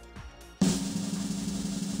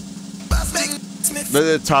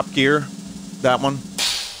 The Top Gear, that one.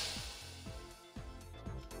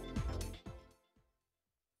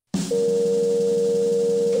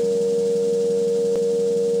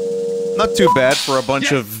 Not too bad for a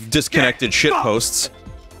bunch of disconnected shit posts.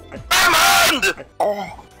 Hammond!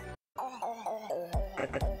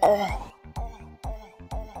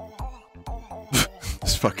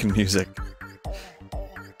 This fucking music.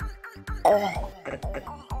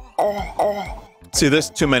 See this?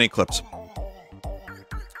 Too many clips.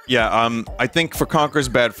 Yeah, I think for Conker's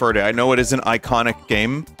Bad Fur Day, I know it is an iconic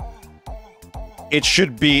game. It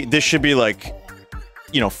should be, this should be like,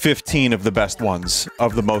 you know, 15 of the best ones,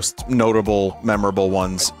 of the most notable, memorable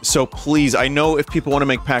ones. So please, I know if people want to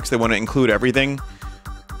make packs, they want to include everything.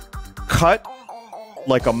 Cut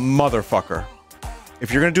like a motherfucker.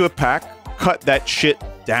 If you're gonna do a pack, cut that shit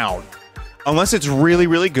down. Unless it's really,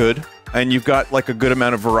 really good, and you've got like a good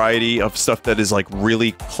amount of variety of stuff that is like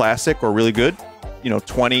really classic or really good. You know,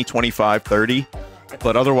 20, 25, 30.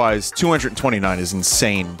 But otherwise, 229 is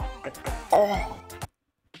insane.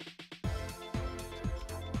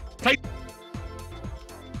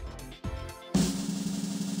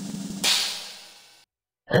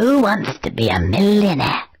 Who wants to be a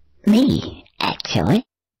millionaire? Me, actually.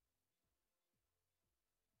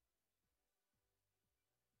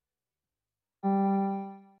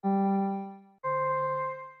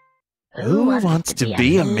 Who wants to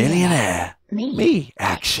be a millionaire? Me,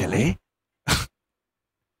 actually.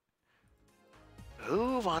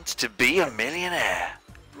 Who wants to be a millionaire?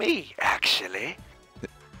 Me, actually.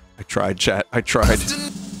 I tried, chat. I tried.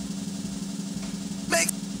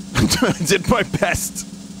 I did my best.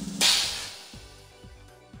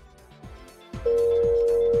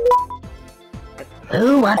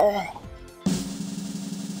 Who wants...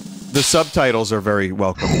 The subtitles are very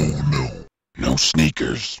welcome. Oh, no. No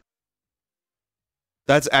sneakers.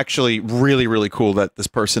 That's actually really, really cool that this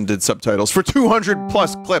person did subtitles for 200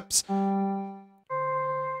 plus clips.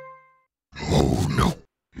 Oh, no.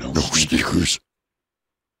 No sneakers.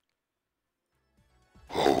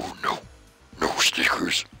 Oh, no. No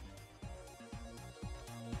stickers.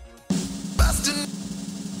 Boston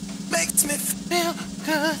makes me feel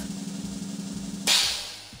good.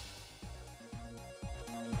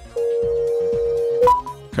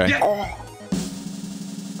 Okay.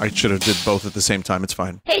 I should have did both at the same time. It's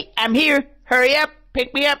fine. Hey, I'm here. Hurry up.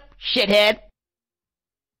 Pick me up, shithead.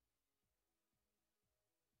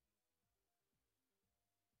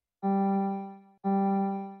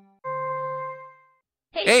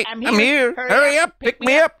 Hey, I'm here. Hurry up. Pick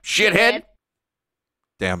me up, shithead.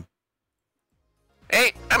 Damn.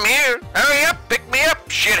 Hey, I'm here. Hurry up, pick me up,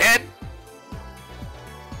 shithead.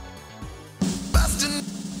 Boston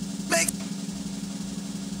make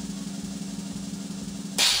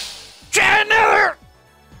Chandler!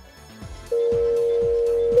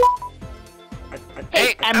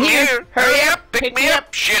 Hey, I'm here. Hurry up. Pick me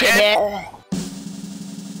up, shithead.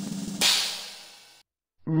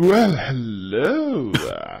 Well, hello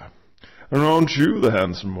there. And aren't you the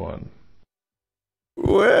handsome one?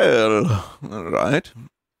 Well, all right.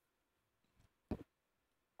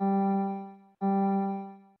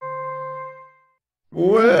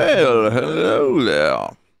 Well, hello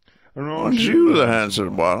there. Aren't you the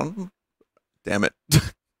handsome one? Damn it.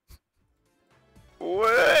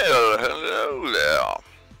 Well, hello there.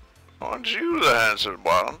 Aren't you the handsome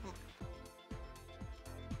one?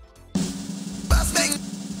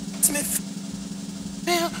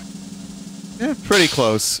 Yeah, pretty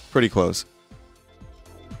close. Pretty close.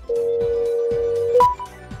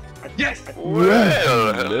 Yes!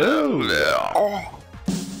 Well, hello there.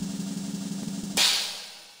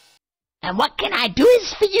 And what can I do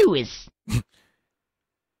is for you is...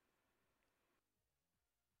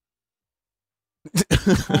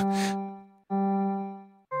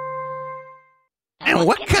 And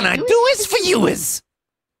what can I do is for you is...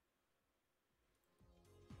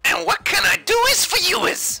 And what can I do is for you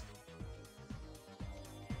is...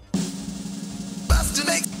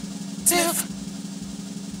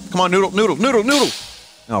 Come on, noodle, noodle, noodle, noodle!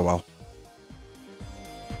 Oh, well.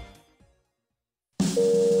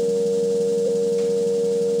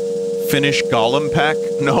 Finish Golem Pack?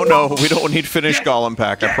 No, no, we don't need Finish Golem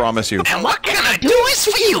Pack, I promise you. And what can I do is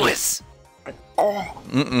for you is...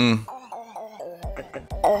 Mm-mm.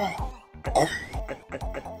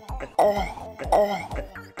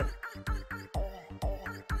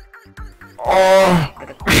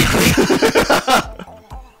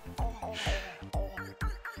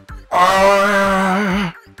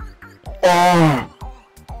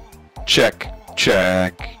 Check,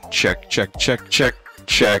 check, check, check, check, check,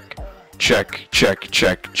 check, check, check,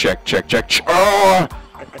 check, check, check, check. Oh!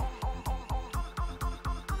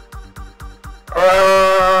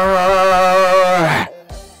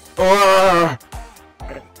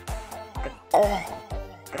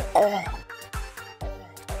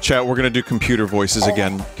 Chat, we're gonna do computer voices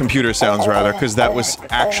again. Computer sounds, rather, because that was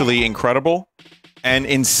actually incredible and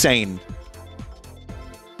insane.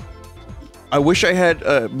 I wish I had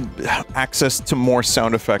access to more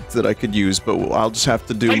sound effects that I could use, but I'll just have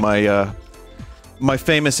to do my my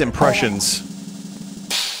famous impressions.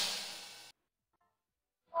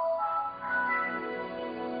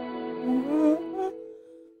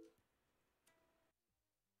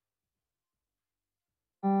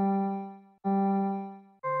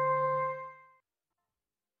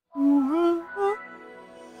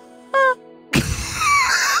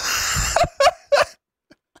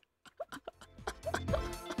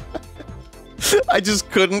 I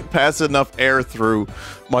just couldn't pass enough air through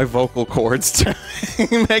my vocal cords to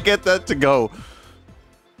get that to go.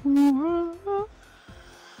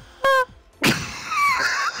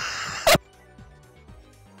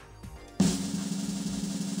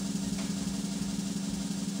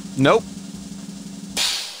 Nope.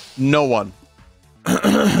 No one.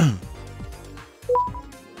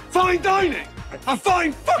 Fine dining! A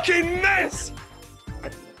fine fucking mess!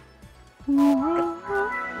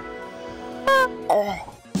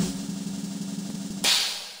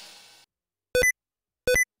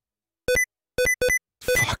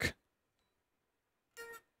 Fuck.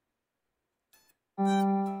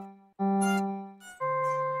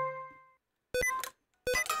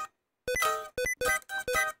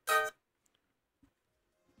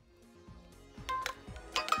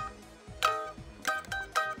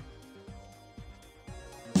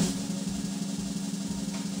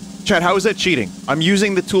 Chat, how is that cheating? I'm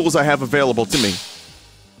using the tools I have available to me.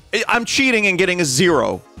 I'm cheating and getting a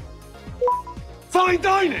 0. Fine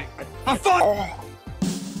dining! A fine...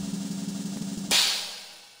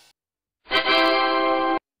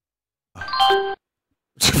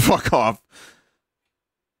 Fuck off.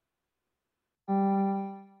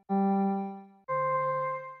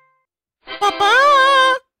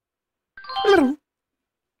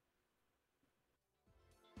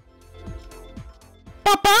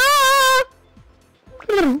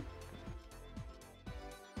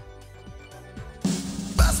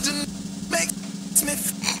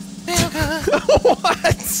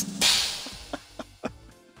 What?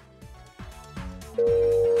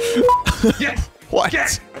 Yes! What?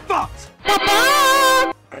 Get fucked!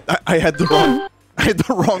 I had the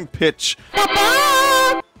wrong pitch.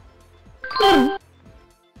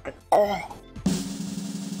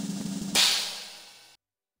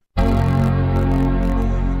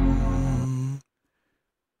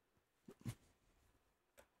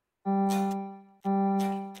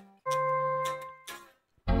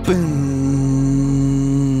 Boom. Boom.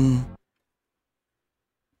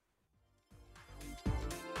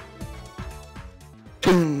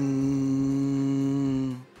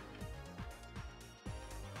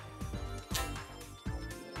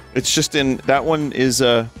 It's just in that one is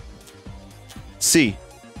C.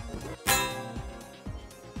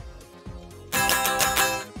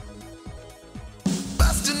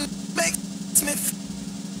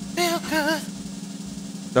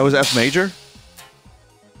 That was F major?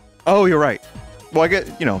 Oh, you're right. Well, I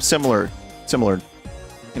get, you know, similar, you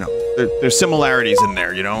know, there's similarities in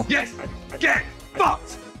there, you know? Yes! Get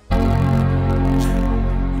fucked!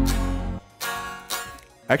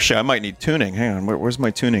 Actually, I might need tuning. Hang on, where's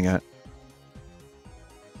my tuning at?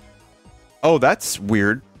 Oh, that's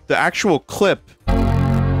weird. The actual clip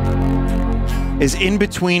is in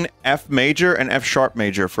between F major and F sharp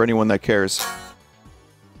major for anyone that cares.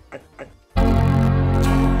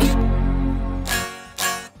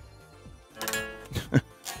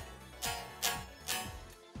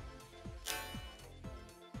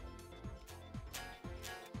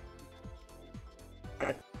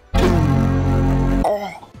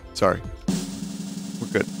 Sorry. We're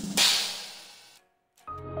good.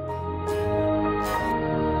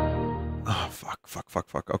 Oh, fuck.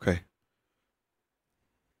 Okay.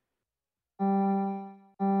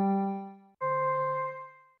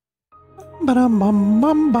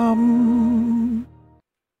 Ba-dum-bum-bum-bum.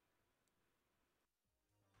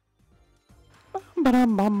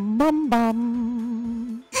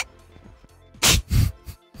 Ba-dum-bum-bum-bum.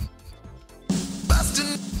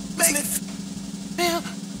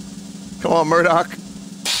 Come on, Murdoch.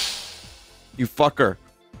 You fucker.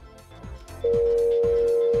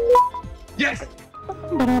 Yes!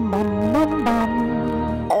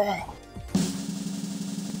 Oh,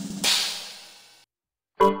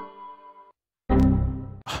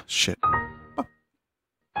 shit.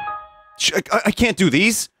 I can't do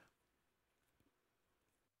these.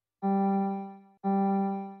 Bum.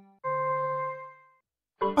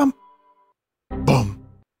 Bum.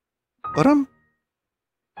 Ba-dum.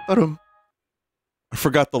 Ba-dum. I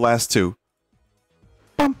forgot the last two.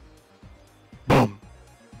 Bum. Bum.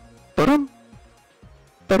 Ba-dum.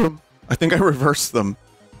 Ba-dum. I think I reversed them.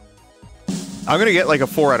 I'm gonna get like a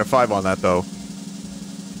 4 out of 5 on that, though.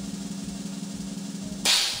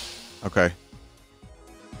 Okay.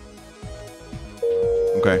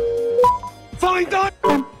 Okay. Fine, done!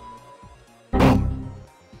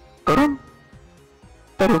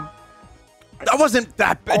 That wasn't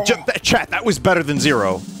that bad. Chat, that was better than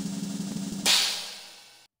 0.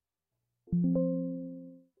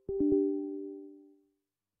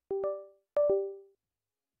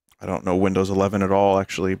 I don't know Windows 11 at all,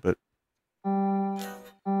 actually, but...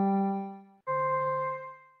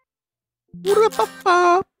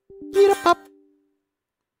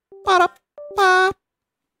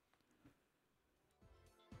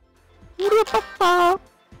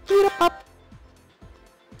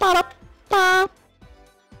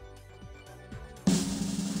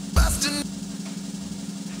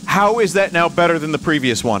 How is that now better than the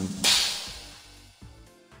previous one?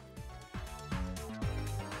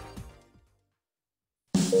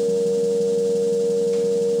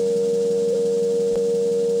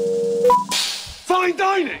 Fine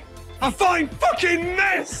dining! A fine fucking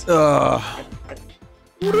mess! I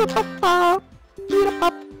don't...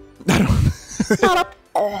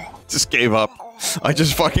 Just gave up. I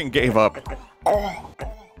just fucking gave up.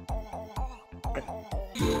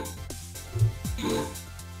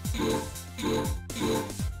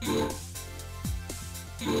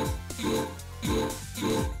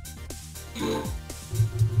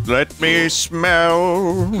 Let me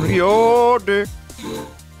smell your dick.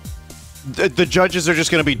 The judges are just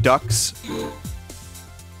gonna be ducks.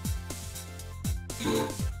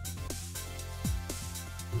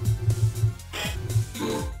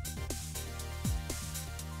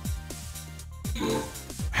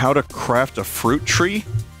 How to craft a fruit tree?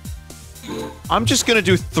 I'm just gonna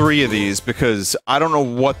do 3 of these because I don't know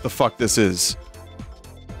what the fuck this is.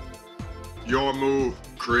 Your move,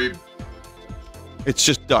 creep. It's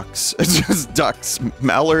just ducks. It's just ducks.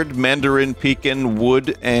 Mallard, Mandarin, Pekin,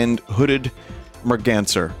 Wood, and Hooded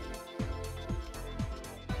Merganser.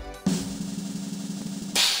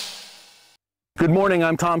 Good morning,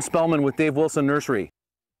 I'm Tom Spellman with Dave Wilson Nursery.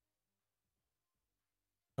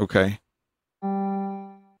 Okay.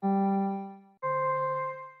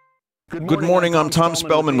 Good morning, I'm Tom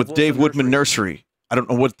Spellman with Dave Woodman Nursery. I don't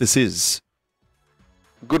know what this is.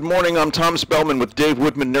 Good morning, I'm Tom Spellman with Dave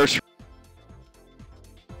Woodman Nursery.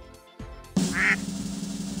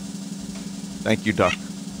 Thank you, Duck.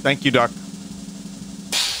 Thank you, Duck.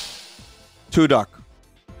 2 Duck.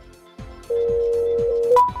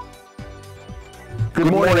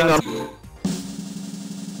 Good morning,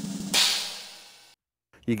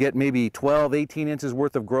 You get maybe 12, 18 inches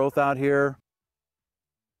worth of growth out here.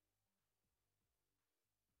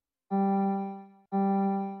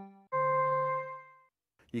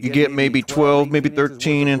 You get maybe 12, maybe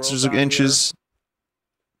 13 inches.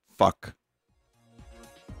 Fuck.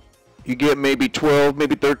 You get maybe 12,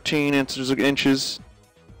 maybe 13 inches.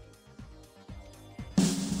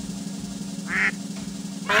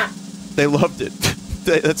 They loved it.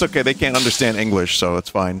 That's okay. They can't understand English, so it's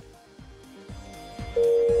fine.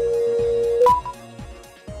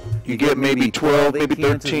 You get maybe 12, maybe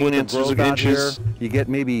 13 inches of inches. You get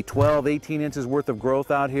maybe 12, 18 inches worth of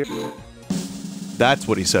growth out here. That's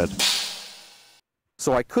what he said.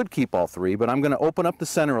 So I could keep all three, but I'm going to open up the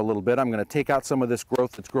center a little bit. I'm going to take out some of this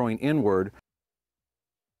growth that's growing inward.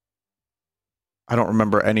 I don't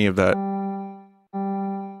remember any of that.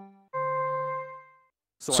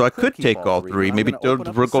 So I could take all three. Maybe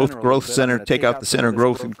the growth center, take out the center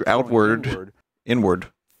growth outward, inward.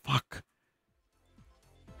 Fuck.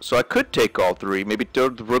 So I could take all three. Maybe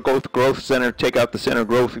the growth center, take out the center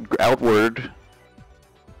growth outward.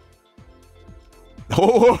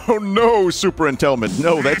 Oh no, Superintelligent.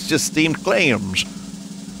 No, that's just steamed clams.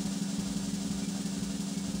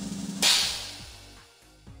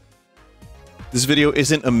 This video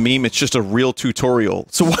isn't a meme, it's just a real tutorial.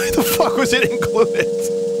 So why the fuck was it included?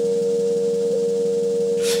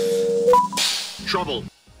 Trouble.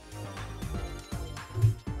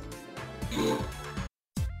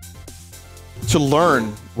 To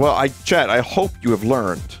learn. Well, chat, I hope you have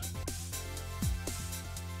learned.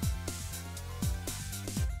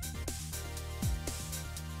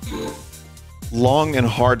 Long and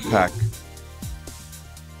hard pack.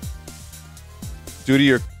 Due to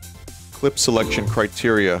your clip selection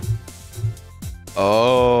criteria.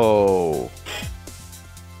 Oh.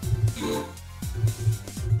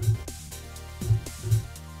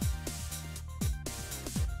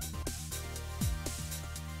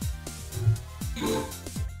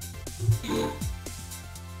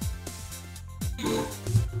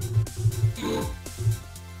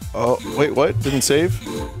 Oh, wait, what? Didn't save?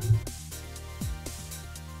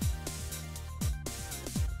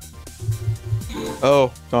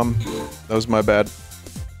 Oh, Tom. That was my bad.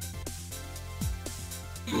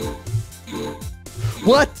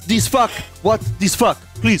 What? This fuck? What? This fuck?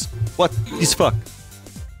 Please. What? This fuck?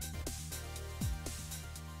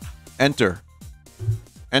 Enter.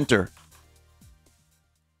 Enter.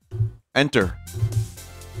 Enter.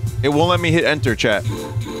 It won't let me hit enter, chat.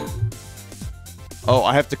 Oh,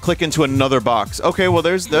 I have to click into another box. Okay, well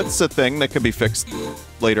that's a thing that can be fixed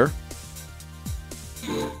later.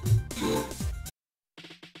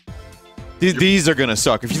 These are gonna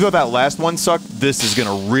suck. If you thought that last one sucked, this is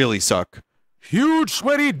gonna really suck. Huge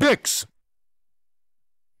sweaty dicks.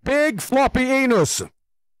 Big floppy anus.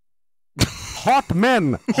 Hot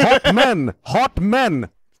men. Hot men. Hot men.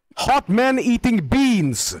 Hot men eating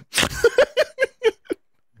beans.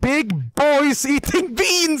 Big boys eating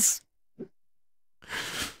beans.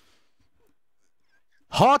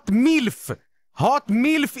 Hot MILF. Hot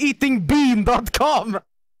MILF eating bean.com.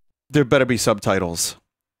 There better be subtitles.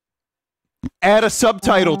 Add a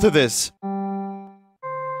subtitle to this.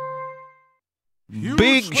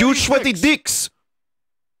 Huge sweaty dicks.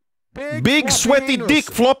 Big sweaty dick,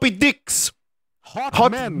 floppy dicks.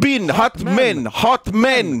 Hot bean, hot men, hot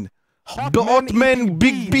men. Hot men,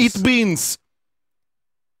 big beat beans.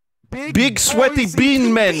 Big sweaty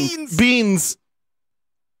bean men, beans.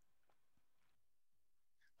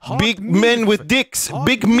 Big men with dicks,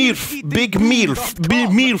 big MILF, big MILF, big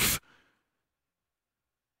MILF.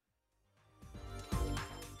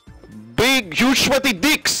 Big, huge sweaty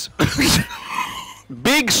dicks.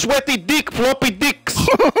 Big sweaty dick, floppy dicks.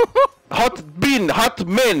 Hot bean, hot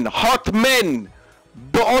men, hot men.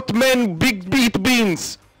 Hot men, big beat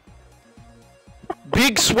beans.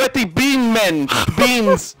 Big sweaty bean men,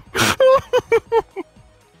 beans.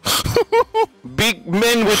 Big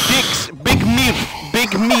men with dicks, big MILF, big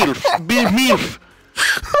MILF, big MILF.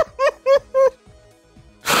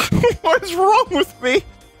 What is wrong with me?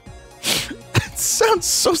 It sounds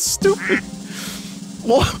so stupid.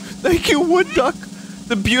 Well, thank you, Wood Duck.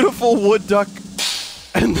 The beautiful Wood Duck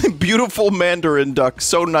and the beautiful Mandarin Duck.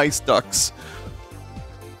 So nice ducks.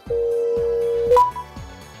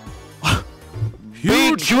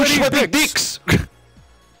 Huge sweaty dicks.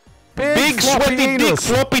 Big sweaty dick,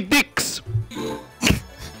 floppy dicks.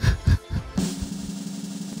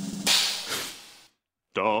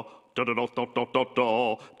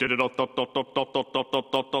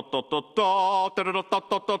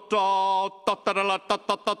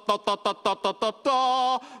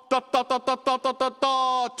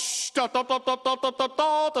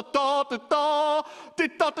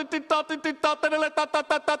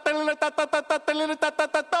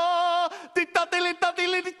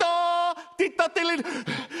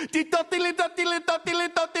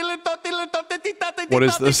 What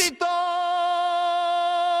is this?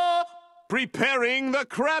 Preparing the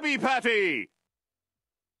Krabby Patty!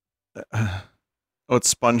 Oh,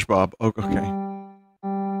 it's SpongeBob. Oh, okay.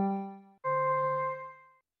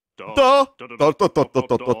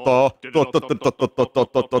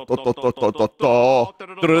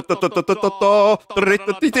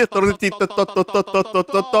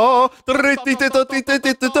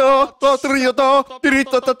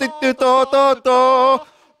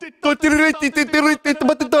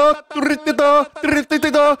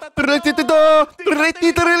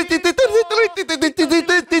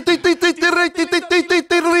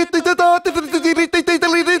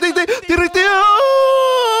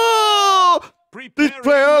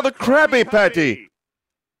 Prepare the Krabby Patty.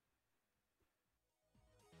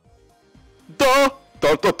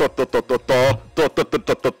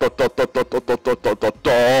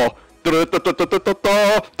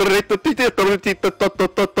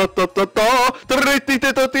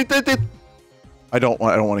 I don't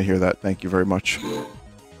want to hear that. Thank you very much.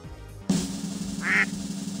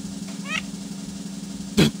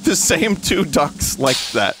 The same two ducks like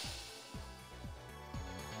that.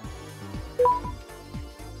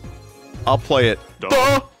 I'll play it.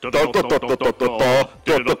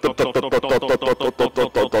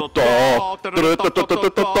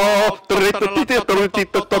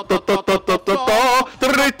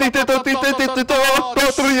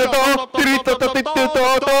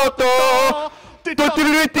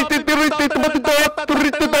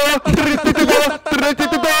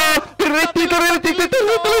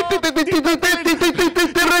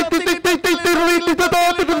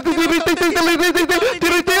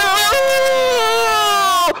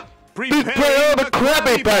 Prepare the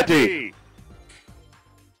Krabby Patty!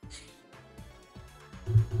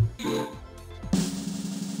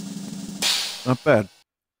 Not bad.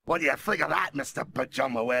 What do you think of that, Mr.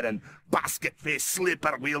 Pajama-wearing, basket-faced,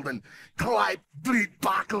 slipper-wielding, Clyde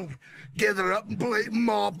Fleet-buckled, gather up and blade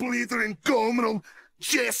maw-bleeding communal,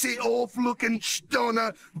 Jesse off-looking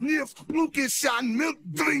stunner, niff lucas and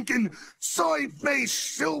milk-drinking,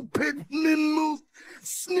 soy-faced, soap-pit, mimoof,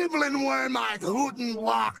 sniveling worm-eyed hoot and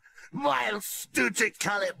walk, while stooty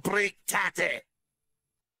call it break tatty.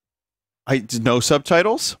 No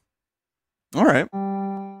subtitles? Alright.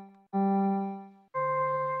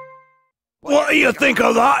 What do you think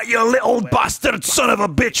of that, you little bastard son of a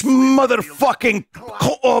bitch, motherfucking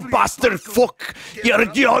bastard fuck?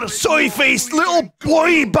 You're soy-faced little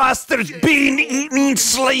boy bastard, bean-eating,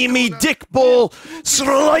 slimy dick ball,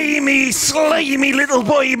 slimy little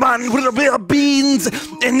boy man with a bit of beans,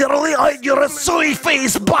 and you're a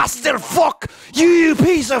soy-faced bastard fuck, you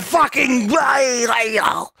piece of fucking...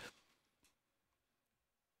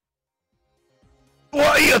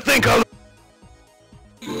 What do you think of...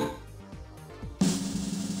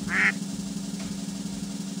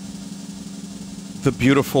 The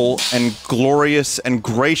beautiful and glorious and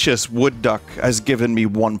gracious wood duck has given me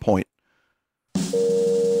 1 point.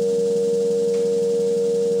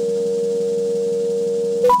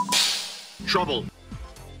 Trouble.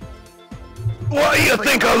 What do you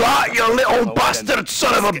think of that, you little bastard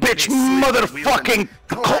son of a bitch, motherfucking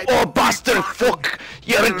bastard fuck?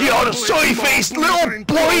 You're soy-faced little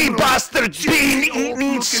boy bastard,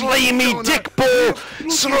 bean-eating, slimy dick ball,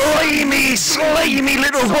 slimy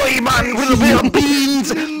little boy man with a bit of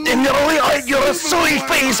beans, and you're a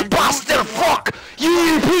soy-faced bastard fuck,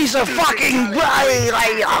 you piece of fucking...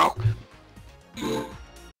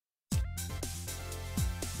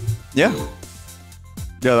 Yeah.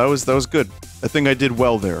 Yeah, that was good. I think I did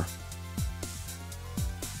well there.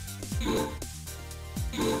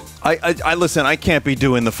 I listen, I can't be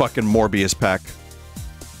doing the fucking Morbius pack.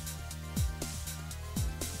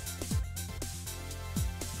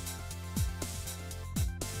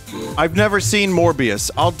 I've never seen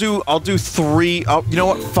Morbius. I'll do 3, you know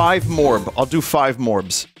what? 5 Morb. I'll do 5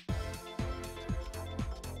 Morbs.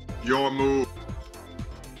 Your move.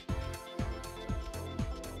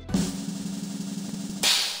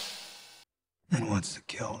 And what's the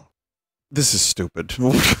kill? This is stupid.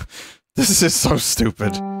 This is so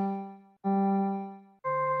stupid.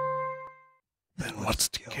 Then what's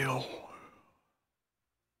the kill?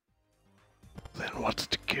 Then what's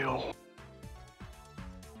the kill?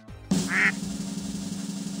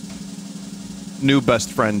 New best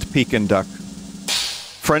friend, Pekin Duck.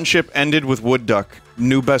 Friendship ended with Wood Duck.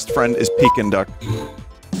 New best friend is Pekin Duck.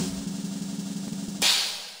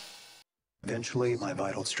 Eventually, my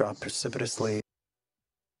vitals drop precipitously.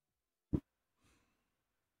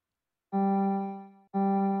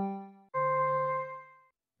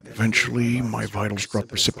 Eventually, my vitals drop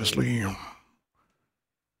precipitously.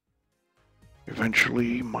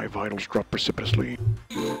 Eventually, my vitals drop precipitously.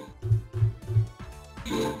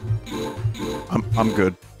 I'm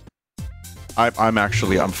good.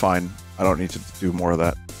 I'm fine. I don't need to do more of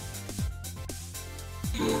that.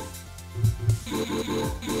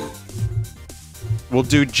 We'll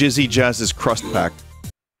do Jizzy Jazz's crust pack.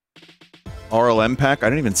 RLM pack? I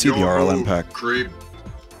didn't even see the RLM pack. Creep.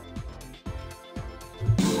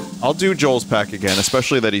 I'll do Joel's pack again,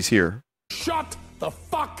 especially that he's here. Shut the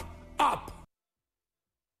fuck up!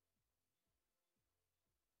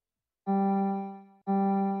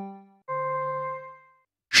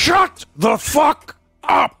 Shut the fuck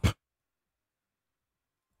up!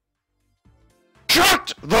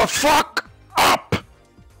 Shut the fuck up!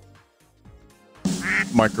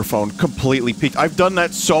 Microphone completely peaked. I've done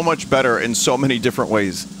that so much better in so many different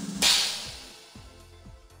ways.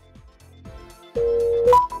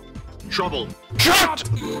 Trouble. Shut!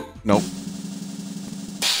 Nope.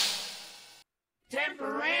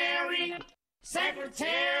 Temporary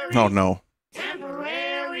secretary. Oh no.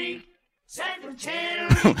 Temporary secretary.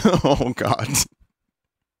 Oh god.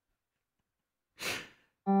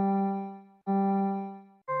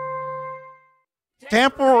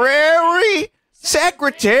 Temporary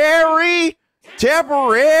secretary.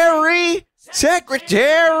 Temporary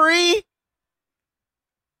secretary.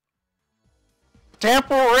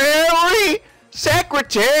 Temporary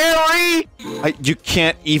secretary. You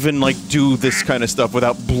can't even like do this kind of stuff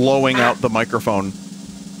without blowing out the microphone.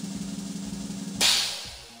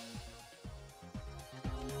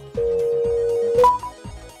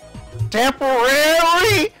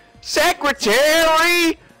 Temporary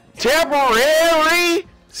secretary. Temporary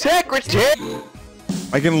secretary.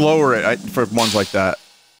 I can lower it for ones like that.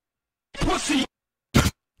 Pussy.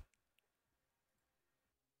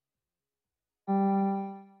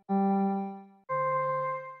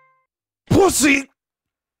 Pussy!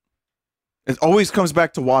 It always comes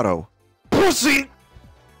back to Watto. Pussy!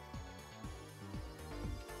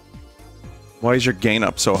 Why is your gain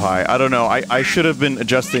up so high? I don't know. I should have been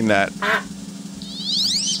adjusting that.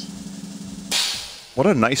 What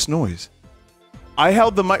a nice noise. I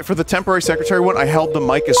held the mic for the temporary secretary one. I held the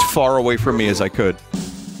mic as far away from me as I could.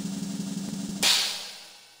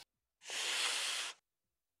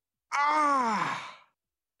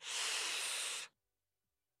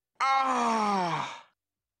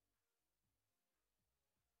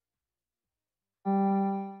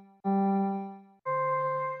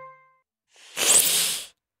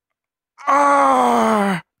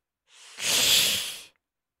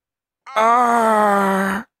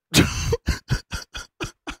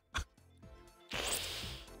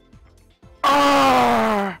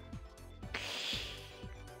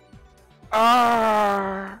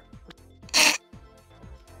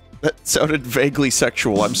 That sounded vaguely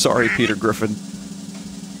sexual. I'm sorry, Peter Griffin.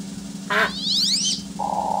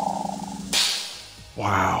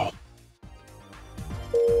 Wow.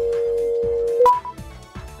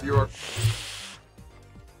 You're...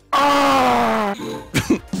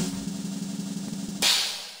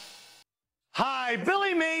 Hi,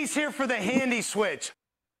 Billy Mays here for the handy switch.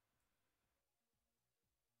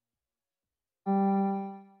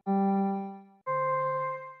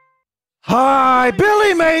 Hi,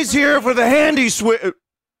 Billy Mays here for the handy switch.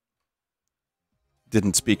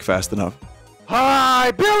 Didn't speak fast enough.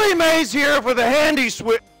 Hi, Billy Mays here for the handy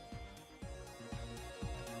switch.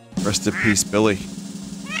 Rest in peace, Billy.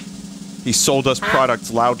 He sold us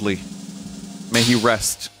products loudly. May he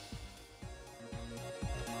rest.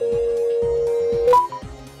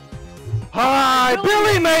 Hi,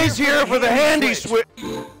 Billy Mays here for the handy switch.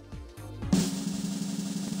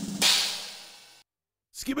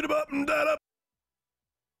 Skip it up and that up.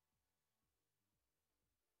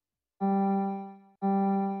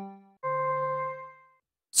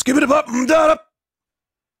 Skip it up and that up.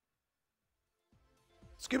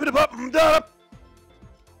 Skip it up and that up.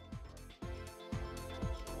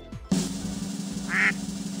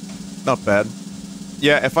 Not bad.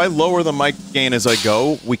 Yeah, if I lower the mic gain as I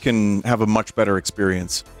go, we can have a much better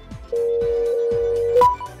experience.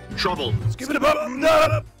 Trouble. Skip it up and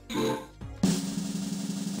that up.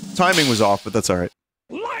 Timing was off, but that's alright.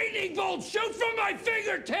 Lightning bolt shoot from my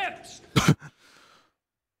fingertips.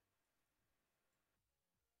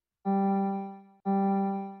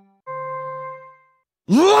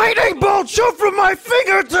 Lightning bolt shoot from my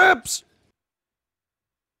fingertips.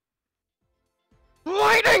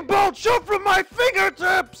 Lightning bolt shoot from my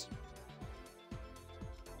fingertips.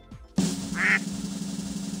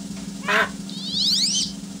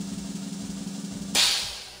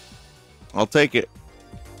 I'll take it.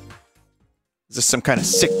 Is this some kind of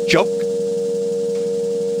sick joke?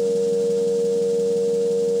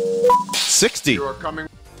 60. You're coming.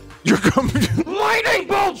 You're coming. Lightning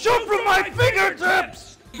bolt shoot from my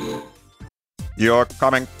fingertips. You're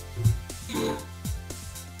coming.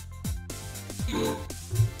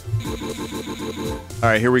 All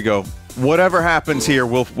right, here we go. Whatever happens here,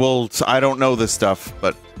 we'll. I don't know this stuff,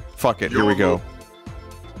 but fuck it. Here we go.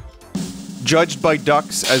 Judged by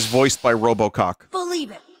ducks, as voiced by Robocock.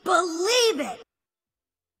 Believe it. Believe it.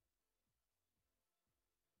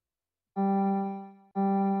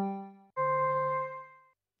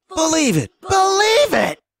 Believe it. Believe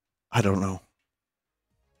it. I don't know.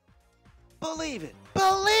 Believe it.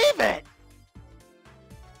 Believe it.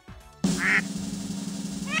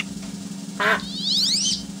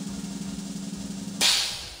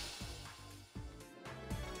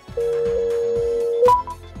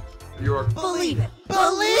 You're believe it.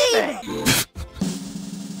 Believe it.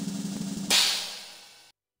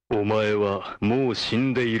 お前はもう死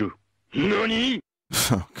んでいる。何?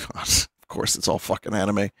 Oh god. Of course it's all fucking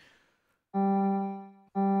anime.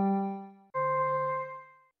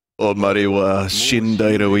 お前は死ん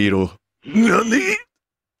でいる。何?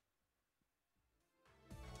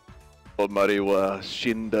 お前は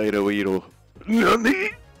死んでいる。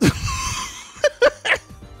何?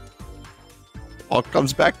 All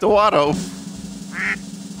comes back to Watto.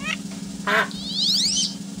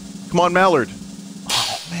 Come on, Mallard.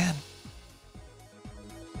 Oh, man.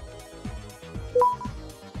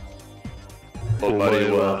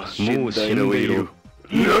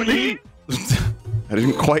 I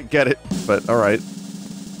didn't quite get it, but alright.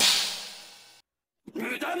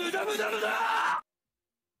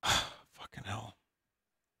 Fucking hell.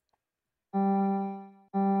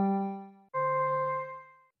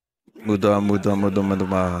 Muda.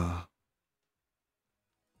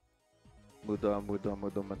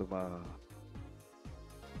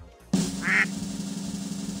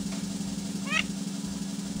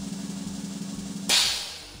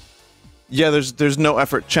 Yeah, there's no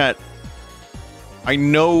effort, chat. I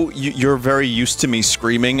know you're very used to me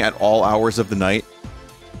screaming at all hours of the night.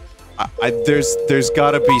 There's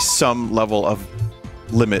got to be some level of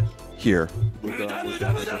limit here.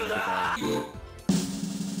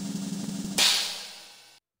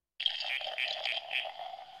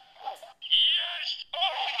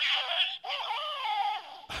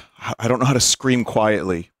 I don't know how to scream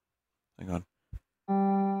quietly. Hang on.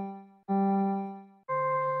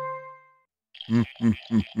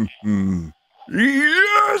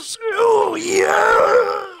 Yes! Oh,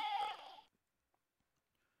 yeah!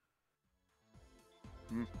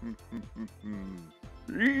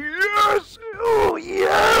 Yes! Oh,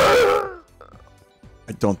 yeah!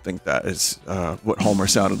 I don't think that is what Homer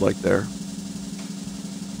sounded like there.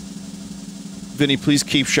 Vinny, please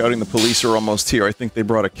keep shouting the police are almost here. I think they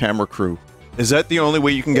brought a camera crew. Is that the only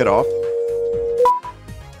way you can get off?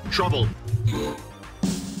 Trouble.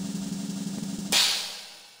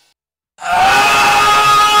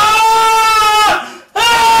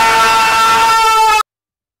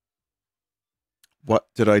 What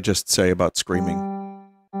did I just say about screaming?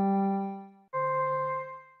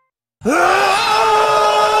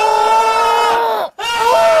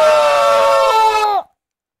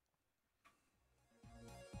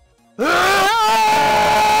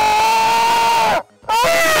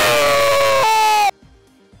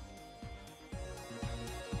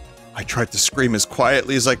 I tried to scream as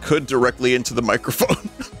quietly as I could directly into the microphone.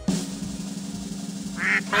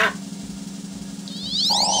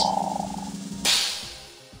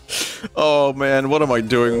 Oh man, what am I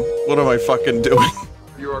doing? What am I fucking doing?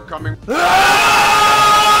 You are coming.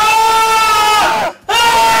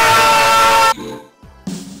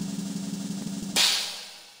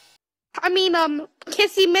 I mean,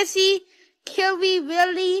 Kissy Missy, Killy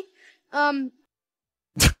Willy, I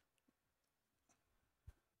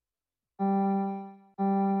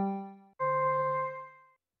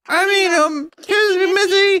mean, Kissy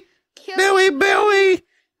Missy, Billy,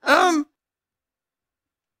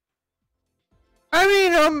 I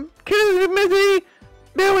mean, Kissy Missy,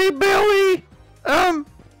 Billy,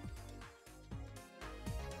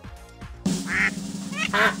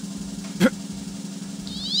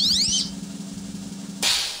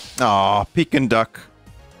 Aw, Pekin duck.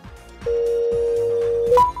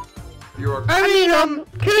 I mean,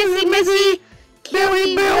 Kissy Missy,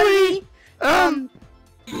 Billy, I'm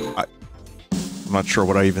not sure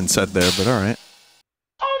what I even said there, but alright.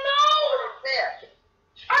 Oh no!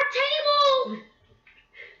 Our table!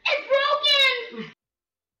 It's broken!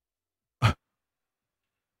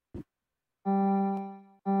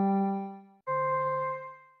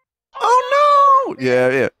 Oh no!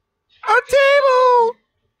 Yeah. Our table!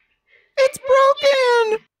 It's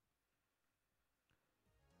broken!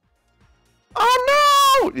 Oh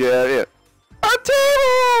no! Yeah. Our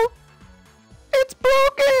table! It's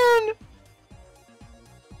broken!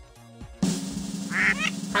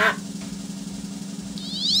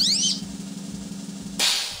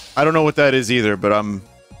 I don't know what that is either, but I'm,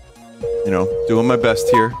 you know, doing my best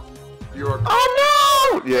here.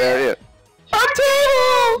 Oh no! Yeah, yeah. Our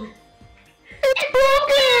table! It's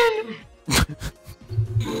broken!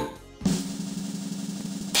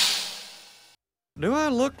 Do I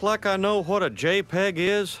look like I know what a JPEG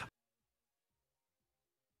is?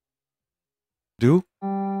 Do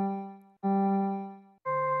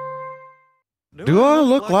I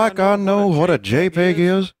look like I know what a JPEG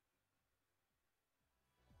is?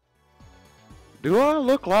 Do I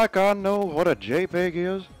look like I know what a JPEG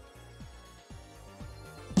is?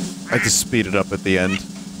 I had to speed it up at the end.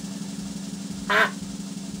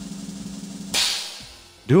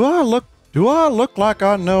 Do I look like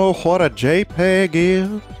I know what a JPEG is?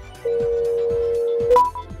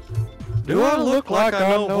 Do I look like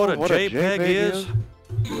I know what a JPEG is?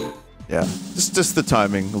 Yeah, just the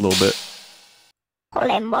timing a little bit.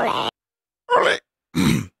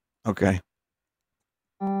 Okay.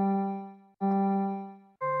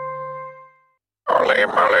 Ole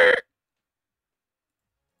mole.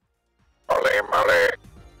 Ole mole.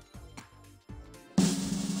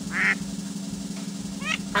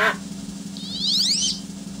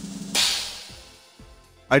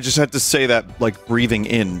 I just had to say that like breathing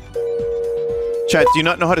in. Chat, do you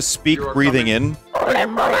not know how to speak breathing in? Ole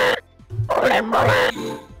mole. Ole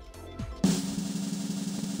mole.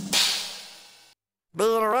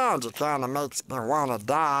 Being around you kinda makes me wanna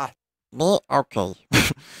die. Me? Okay.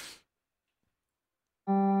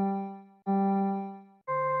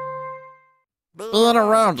 Being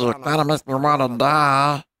around you kinda makes me wanna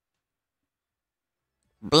die.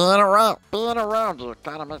 Being around you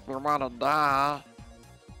kinda makes me wanna die.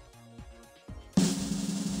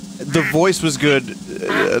 The voice was good,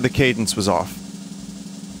 the cadence was off.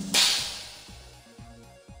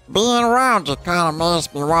 Being around you kinda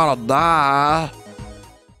makes me wanna die.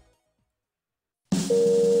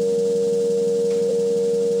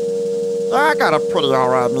 I got a pretty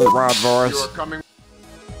alright meat-wide voice.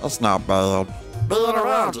 That's not bad. Being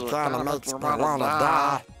around you kinda makes me wanna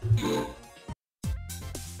die.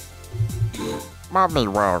 My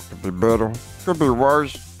meat-wide could be better. Could be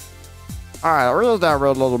worse. Alright, where's that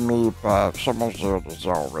red little meat pack? Someone said it's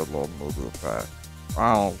all red little meat pack.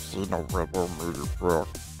 I don't see no red little meat pack.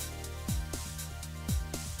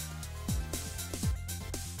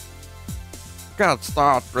 Got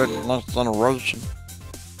Star Trek Next Generation.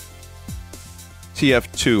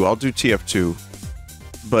 TF2, I'll do TF2.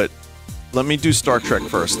 But let me do Star Trek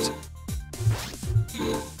first.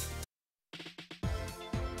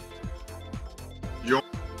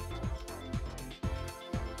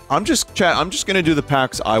 I'm just gonna do the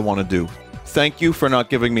packs I want to do. Thank you for not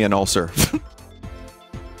giving me an ulcer.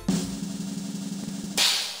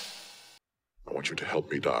 I want you to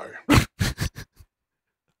help me die.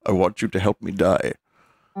 I want you to help me die.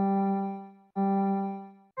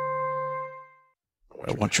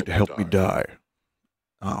 I want you to help me die.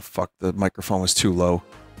 Oh, fuck, the microphone was too low.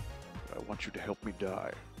 I want you to help me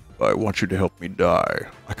die. I want you to help me die.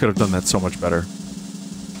 I could have done that so much better.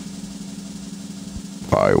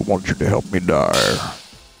 I want you to help me die.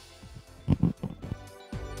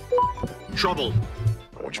 Trouble.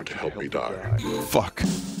 I want you to help me die. Fuck.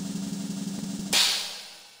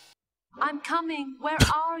 I'm coming. Where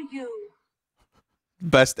are you?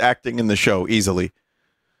 Best acting in the show, easily.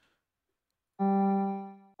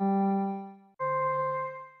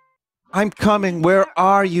 I'm coming. Where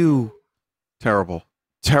are you? Terrible.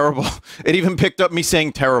 Terrible. It even picked up me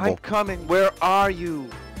saying terrible. I'm coming. Where are you?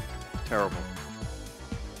 Terrible.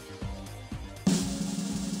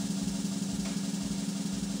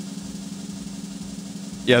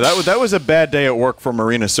 Yeah, that was a bad day at work for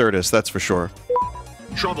Marina Sirtis, that's for sure.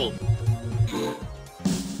 Trouble.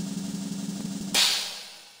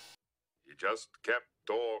 He just kept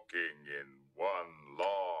talking in one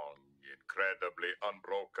long, incredibly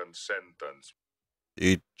unbroken sentence.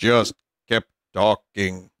 He just kept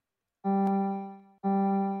talking.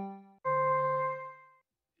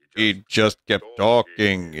 He just kept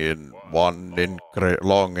talking in one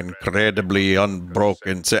long, incredibly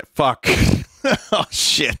unbroken Fuck. Oh,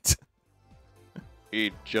 shit.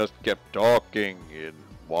 He just kept talking in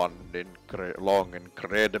one long,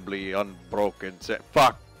 incredibly unbroken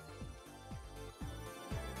Fuck.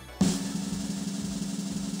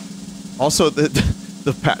 Also,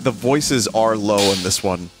 the voices are low in this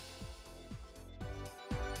one.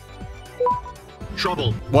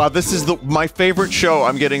 Trouble. Wow, this is my favorite show.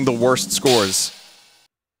 I'm getting the worst scores.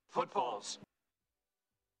 Footballs.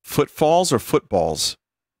 Footfalls or footballs?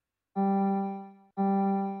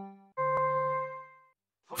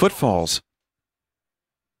 Footfalls.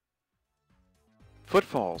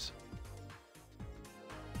 Footfalls.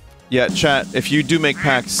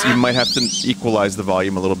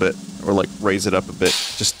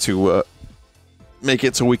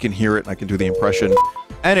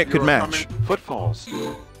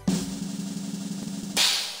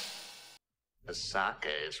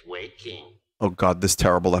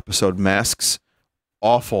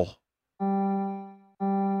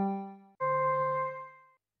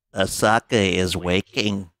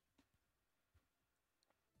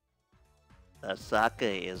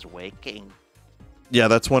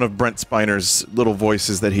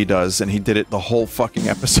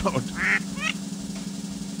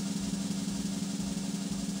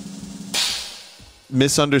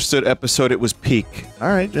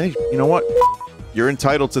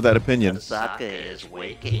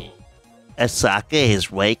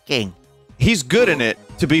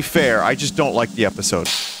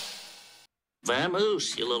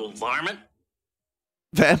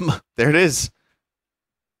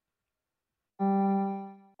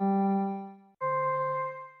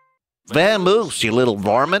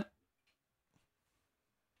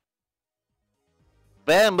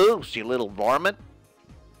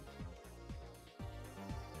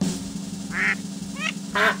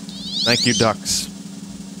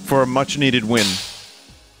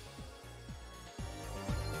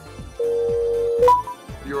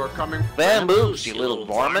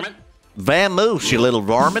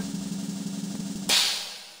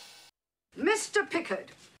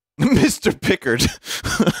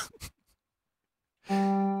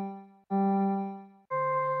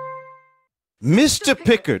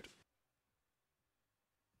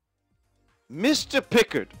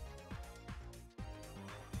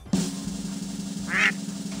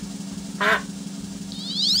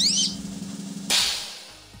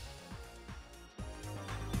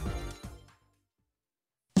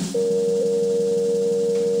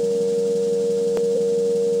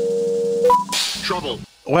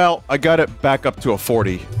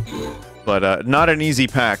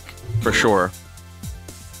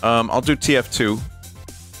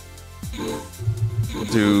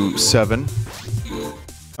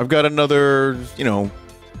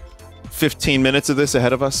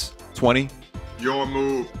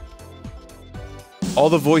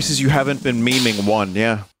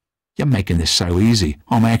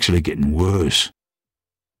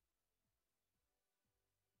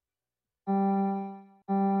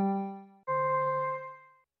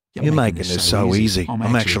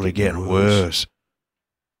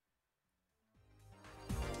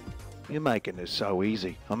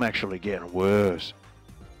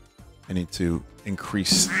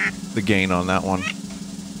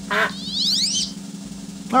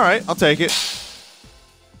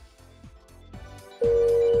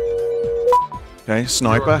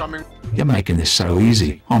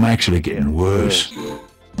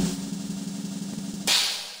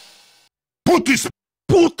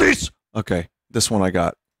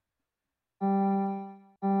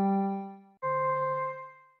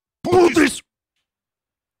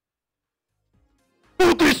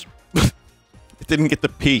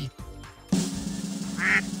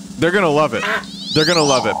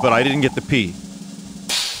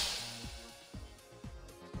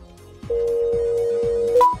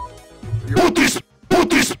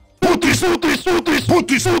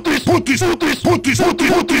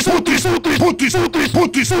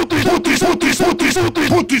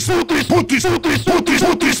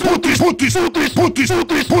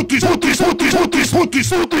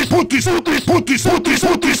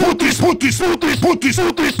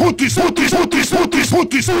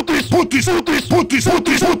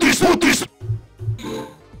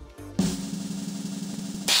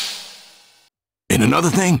 And another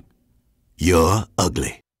thing, you're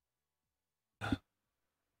ugly.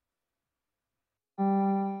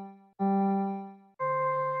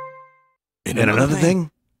 And another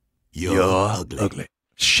thing, you're ugly.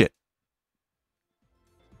 Shit.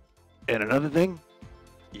 And another thing,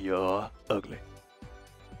 you're ugly.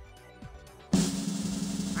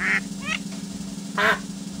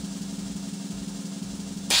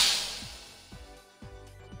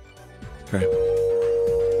 Okay.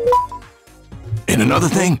 And another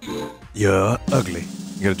thing, you're ugly.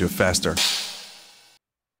 You gotta do it faster.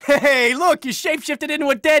 Hey, look, you shapeshifted into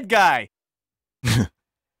a dead guy.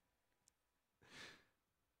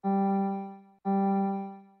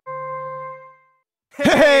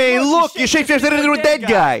 Hey, look, you shapeshifted into a dead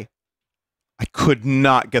guy. I could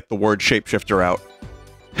not get the word shapeshifter out.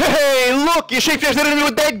 Hey, look, you shapeshifted into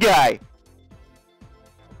a dead guy.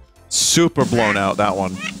 Super blown out, that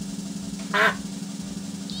one.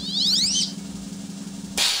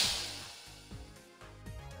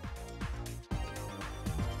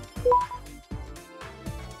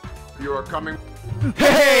 You're coming.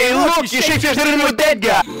 Hey, look, you shapeshifted into a dead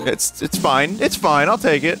guy. It's fine. It's fine. I'll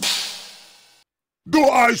take it. Do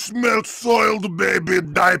I smell soiled baby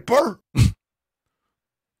diaper?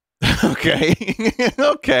 Okay.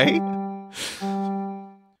 Okay.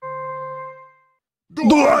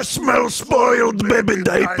 Do I smell spoiled baby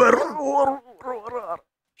diaper?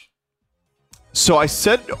 So I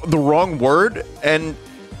said the wrong word, and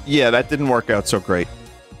yeah, that didn't work out so great.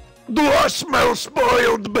 Do I smell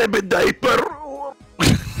spoiled baby diaper?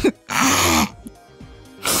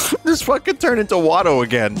 This fucking turned into Watto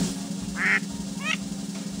again.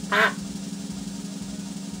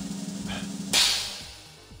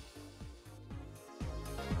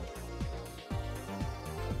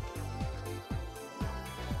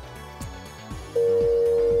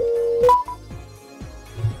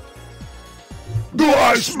 Do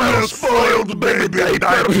I smell spoiled baby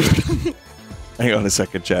diaper? Hang on a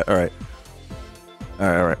second, chat. Alright.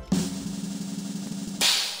 Alright.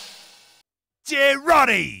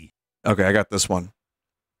 Roddy! Okay, I got this one.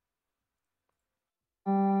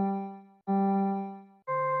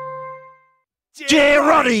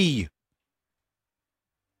 Roddy!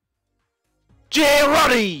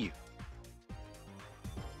 Roddy!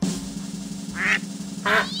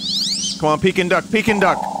 Come on, Pekin duck, Pekin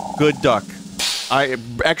duck. Good duck.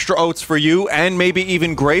 Extra oats for you, and maybe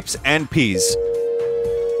even grapes and peas.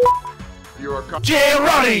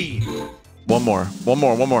 Roddy! One more.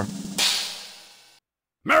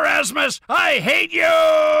 Marasmus, I hate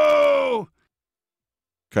you!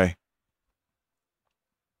 Okay.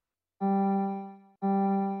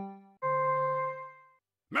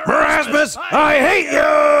 Marasmus, I hate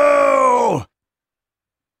you!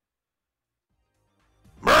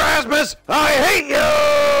 Marasmus, I hate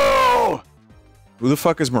you! Who the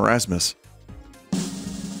fuck is Marasmus?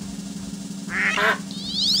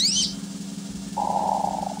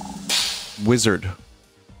 Wizard.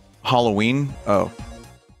 Halloween? Oh.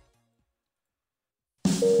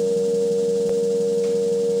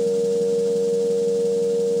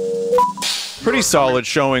 Pretty solid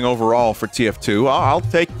showing overall for TF2. I'll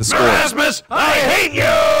take the score. Marasmus, I hate you!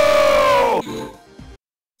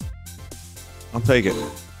 I'll take it.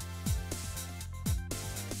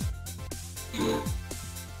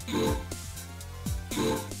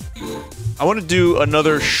 I want to do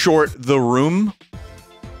another short The Room.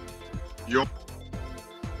 Yup.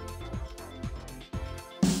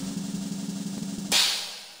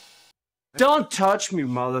 Don't touch me,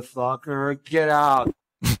 motherfucker. Get out.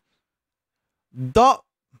 Don't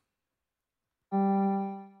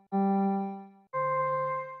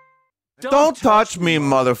touch me,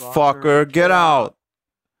 motherfucker. Get out.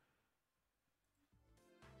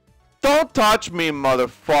 Don't touch me,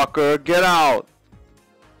 motherfucker. Get out.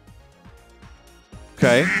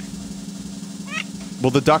 Okay.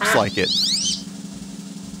 Well, the ducks like it.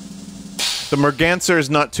 The Merganser is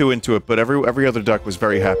not too into it, but every other duck was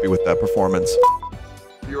very happy with that performance.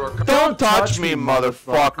 Don't touch me,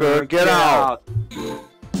 motherfucker. Get out.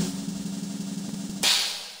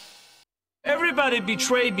 Everybody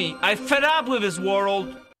betrayed me. I fed up with this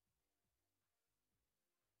world.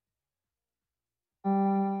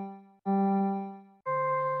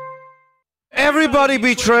 Everybody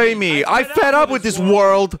betray me. I fed up with this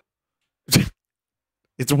world.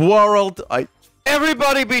 It's world.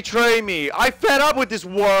 Everybody betray me. I fed up with this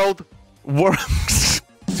world. World.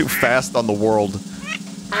 Too fast on the world.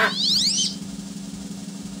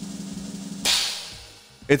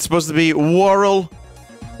 It's supposed to be world.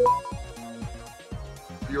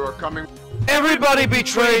 You are coming. Everybody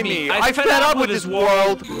betray me. I fed up with this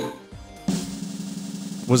world.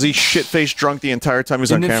 Was he shit-faced drunk the entire time he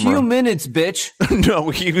was on camera? In a few minutes, bitch. No,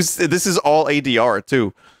 he was. This is all ADR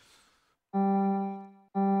too.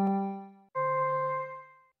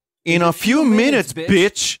 In a few minutes,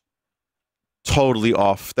 bitch. Totally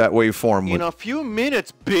off. That waveform. In a few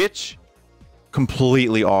minutes, bitch.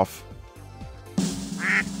 Completely off.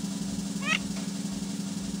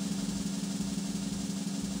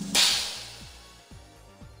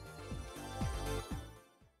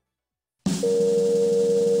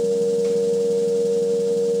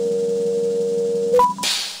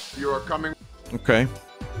 You are coming. Okay.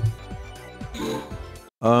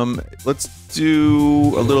 Let's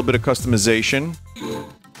do a little bit of customization.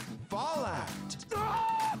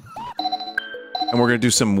 And we're gonna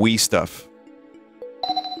do some Wii stuff.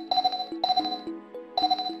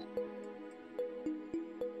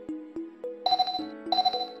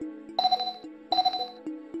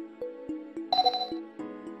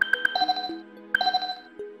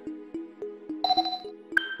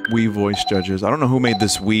 Wii voice judges. I don't know who made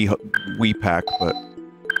this Wii pack, but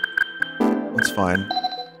that's fine.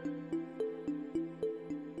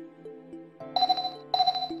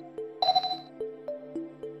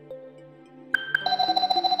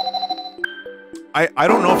 I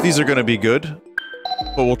don't know if these are gonna be good,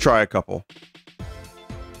 but we'll try a couple.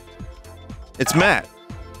 It's Matt.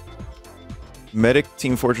 Medic,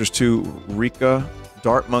 Team Fortress 2, Rika,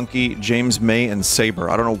 Dart Monkey, James May, and Saber.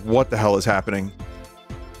 I don't know what the hell is happening.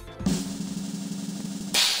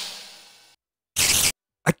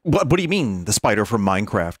 What do you mean, the spider from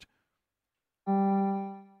Minecraft?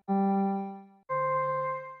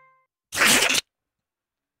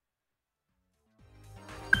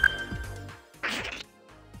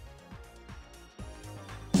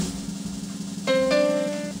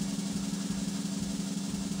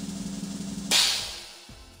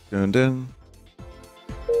 Dun dun.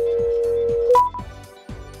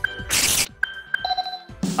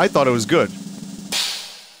 I thought it was good.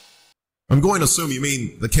 I'm going to assume you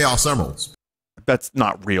mean the Chaos Emeralds. That's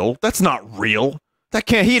not real. That's not real. That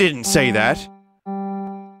can't. He didn't say that.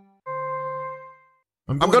 I'm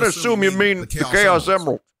going to assume you mean the Chaos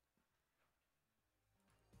Emerald.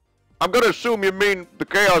 I'm gonna assume you mean the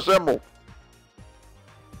Chaos Emerald.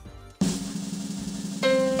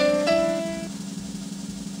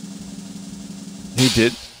 He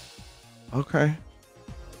did. Okay.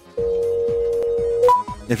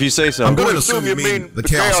 If you say so. I'm going to assume you mean the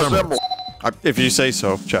Chaos Emerald. If you say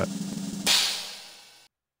so, chat.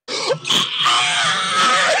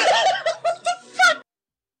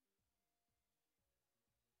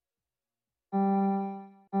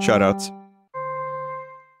 Shoutouts.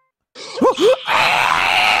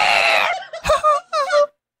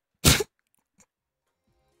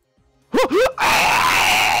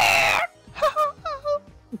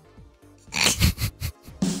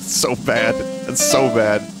 So bad. It's so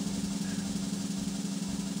bad.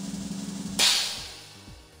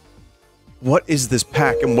 What is this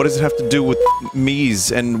pack and what does it have to do with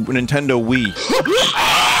Mii's and Nintendo Wii?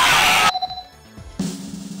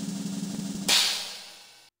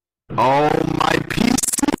 Oh, my piece.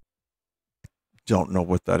 Don't know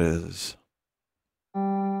what that is.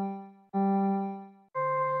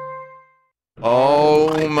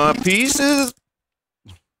 Oh, my pieces.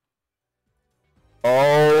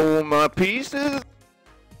 Oh, my pieces.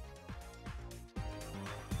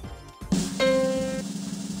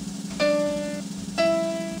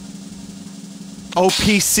 Oh,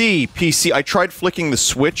 PC. PC. I tried flicking the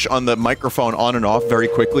switch on the microphone on and off very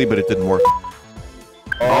quickly, but it didn't work.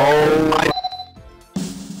 Oh, my...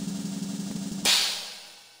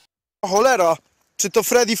 Cholera, czy to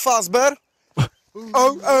Freddy Fazbear? Oh, oh,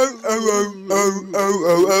 oh, oh, oh, oh,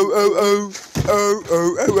 oh, oh, oh, oh,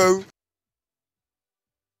 oh, oh.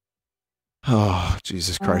 Oh,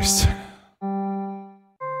 Jesus Christ.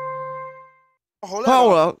 Oh,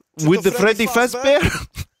 well, with the Freddy Fazbear?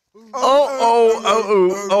 Oh, oh,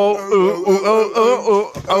 oh, oh, oh, oh,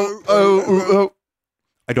 oh, oh, oh, oh, oh.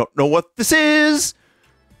 I don't know what this is.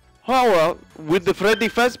 Oh, well, with the Freddy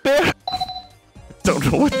Fazbear? Don't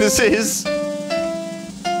know what this is.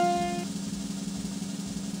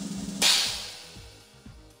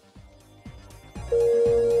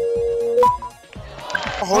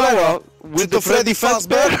 Oh, well, with the Freddy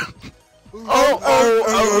Fazbear? Oh, oh,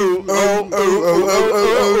 oh, oh, oh, oh, oh,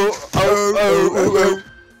 oh, oh, oh, oh.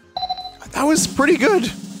 That was pretty good.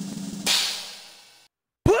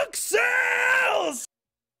 Book sales!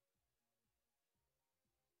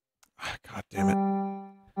 God damn it.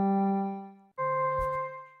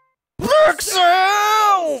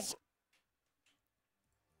 Pixels!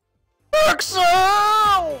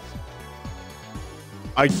 Pixels!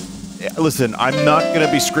 Listen, I'm not gonna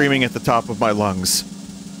be screaming at the top of my lungs.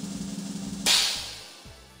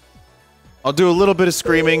 I'll do a little bit of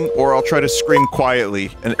screaming, or I'll try to scream quietly,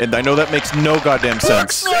 and I know that makes no goddamn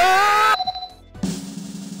sense.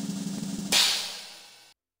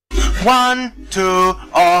 1, 2,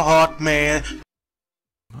 a hot man.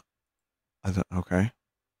 Okay.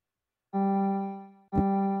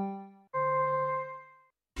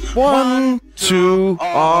 1, 2, a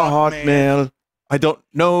hotmail. I don't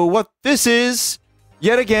know what this is.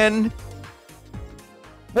 Yet again.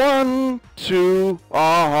 1, 2, a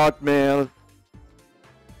hotmail.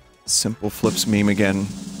 Simple Flips meme again.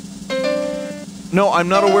 No, I'm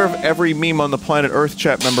not aware of every meme on the planet Earth,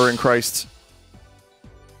 chat member in Christ.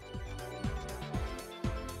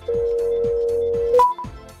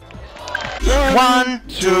 One,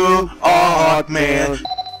 two, a hotmail.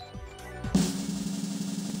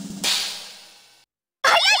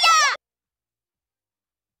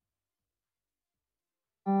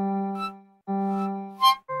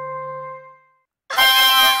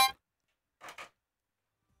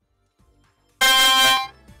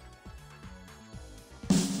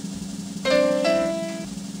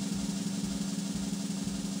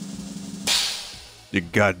 You're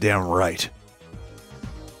goddamn right.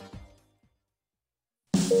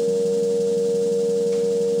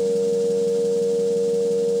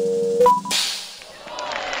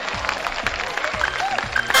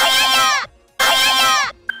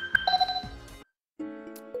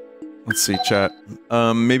 Let's see, chat.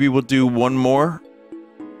 Maybe we'll do one more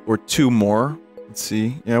or two more. Let's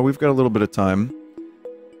see. Yeah, we've got a little bit of time.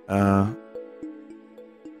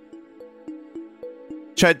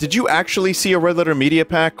 Chat, did you actually see a Red Letter Media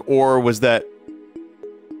Pack, or was that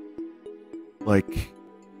like...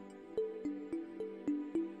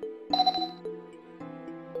 I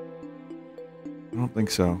don't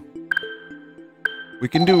think so. We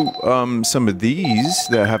can do, some of these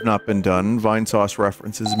that have not been done. Vinesauce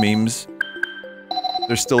references, memes.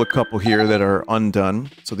 There's still a couple here that are undone,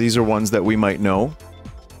 so these are ones that we might know.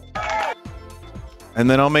 And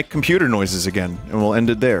then I'll make computer noises again, and we'll end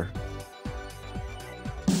it there.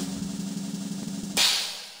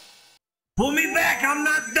 Pull me back, I'm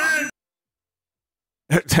not done!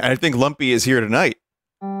 I think Lumpy is here tonight.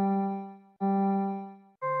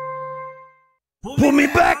 Pull me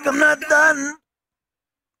back, I'm not done!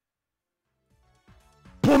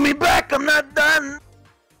 Pull me back, I'm not done!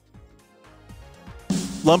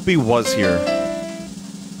 Lumpy was here.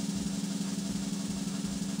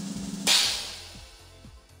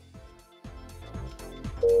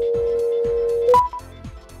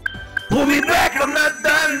 Pull me back, I'm not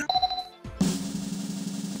done!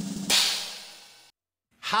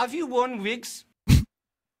 Have you won wigs?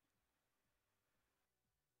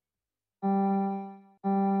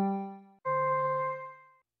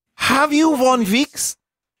 Have you won Vix?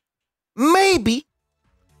 Maybe.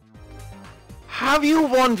 Have you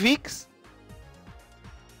won Vix?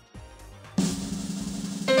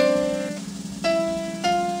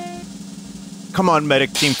 Come on,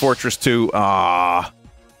 Medic Team Fortress 2. Ah.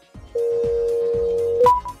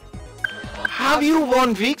 Have you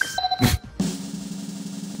won Vix?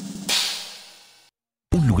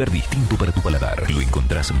 Un lugar distinto para tu paladar. Lo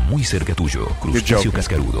encontrás muy cerca tuyo. Crustáceo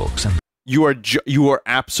cascarudo. You are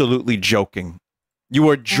absolutely joking. You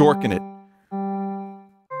are jorking it.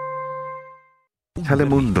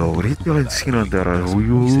 Telemundo, grito al encino de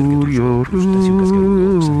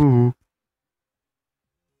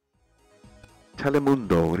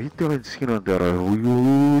Telemundo, grito al encino de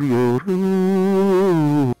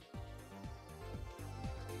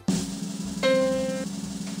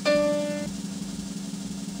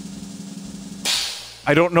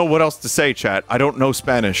I don't know what else to say, chat. I don't know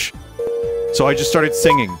Spanish. So I just started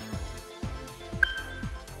singing.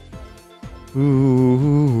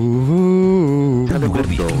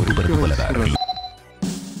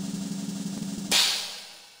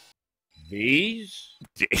 These?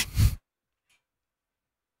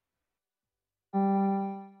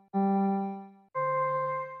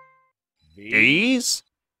 These?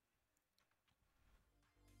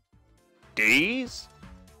 These?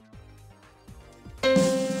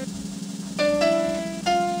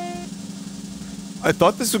 I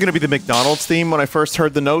thought this was gonna be the McDonald's theme when I first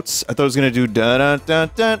heard the notes. I thought it was gonna do da da da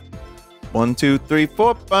da. 1, 2, 3,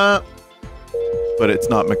 4, 5. But it's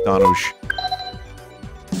not McDonald's.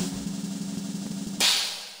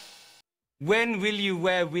 When will you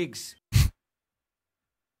wear wigs?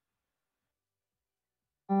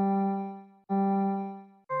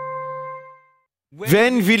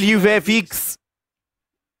 When will you wear wigs?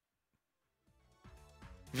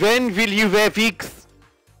 When will you wear Vix?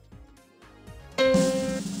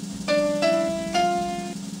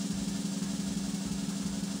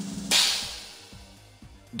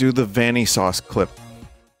 Do the Vinesauce clip.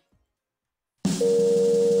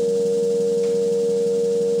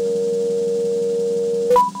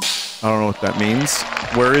 I don't know what that means.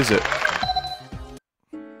 Where is it?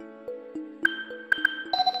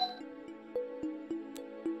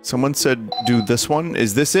 Someone said do this one.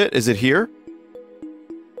 Is this it? Is it here?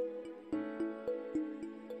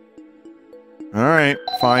 Alright,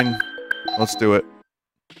 fine. Let's do it.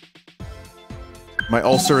 My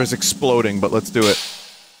ulcer is exploding, but let's do it.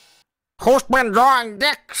 Who's been drawing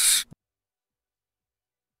dicks?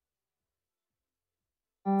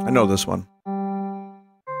 I know this one.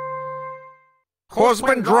 Who's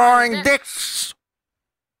been drawing dicks?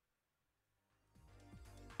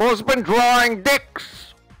 Who's been drawing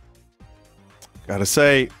dicks? Gotta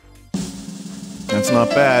say, that's not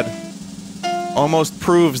bad. Almost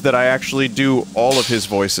proves that I actually do all of his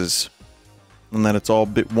voices. And that it's all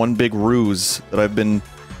one big ruse. That I've been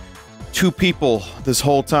two people this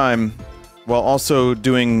whole time, while also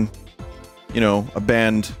doing, you know, a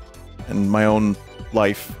band and my own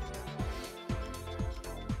life.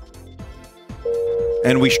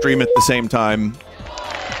 And we stream at the same time.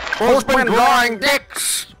 Who's been drawing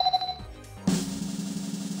dicks?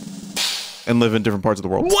 And live in different parts of the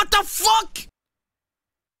world. What the fuck?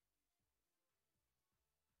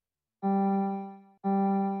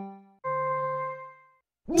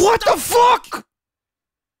 What the fuck?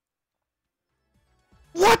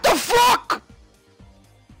 What the fuck?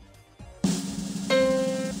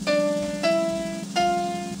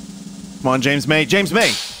 Come on, James May. James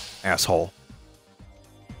May! Asshole.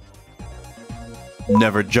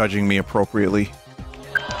 Never judging me appropriately.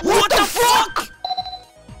 What the fuck?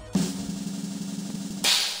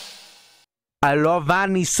 I love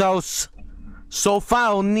Vinesauce. So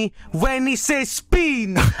funny when he says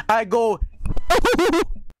spin, I go.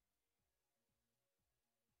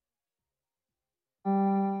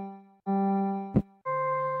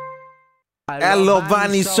 I love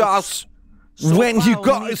Vinesauce. When he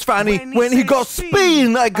got his funny, when he got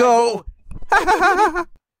spin, I go.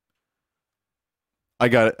 I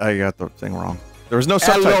got it. I got the thing wrong. There was no I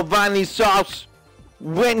subtitle. love Vinesauce.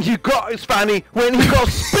 When he got his funny, when he got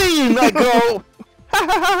spin, I go.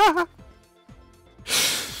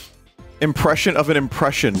 Impression of an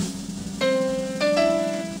impression.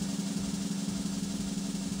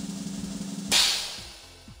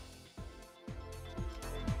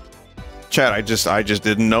 Chat, I just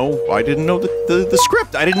didn't know. I didn't know the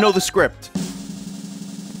script. I didn't know the script.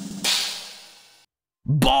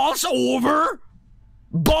 Balls over.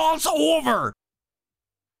 Balls over.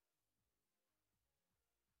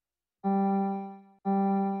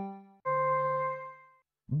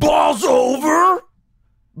 Balls over.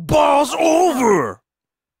 Balls over.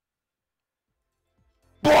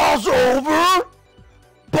 Balls over.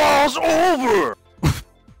 Balls over.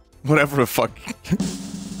 Whatever the fuck.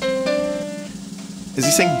 Is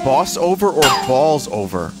he saying boss over or balls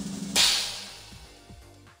over?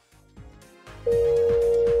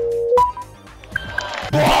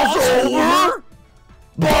 Balls over.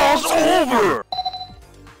 Balls over.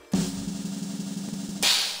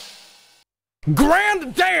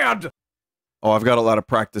 Granddad. Oh, I've got a lot of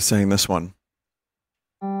practice saying this one.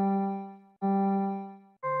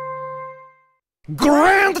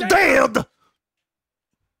 Granddad.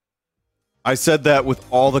 I said that with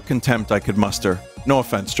all the contempt I could muster. No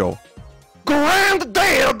offense, Joel.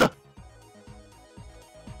 Granddad.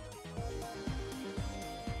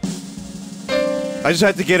 I just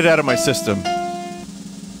had to get it out of my system.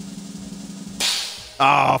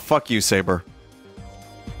 Ah, fuck you, Saber.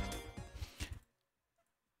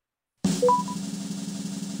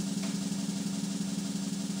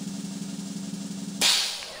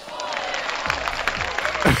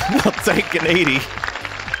 I'll take an 80.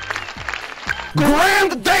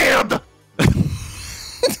 Granddad!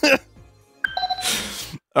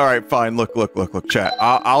 Alright, fine. Look, chat.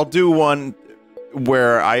 I'll do one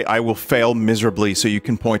where I will fail miserably so you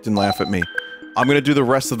can point and laugh at me. I'm gonna do the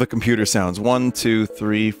rest of the computer sounds. 1, 2,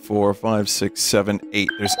 3, 4, 5, 6, 7, 8.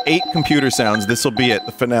 There's 8 computer sounds. This'll be it,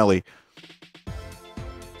 the finale.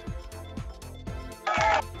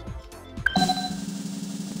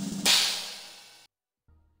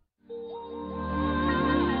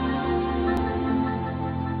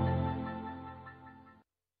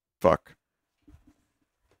 Fuck.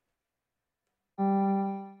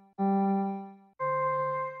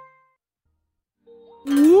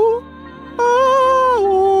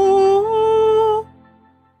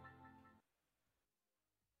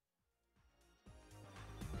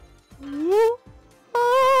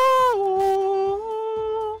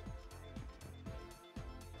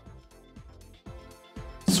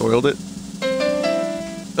 Soiled it.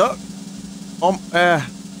 Oh.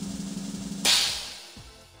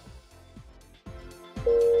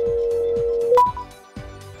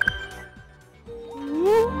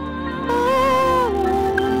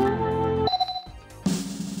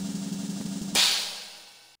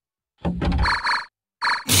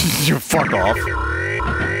 You fuck off.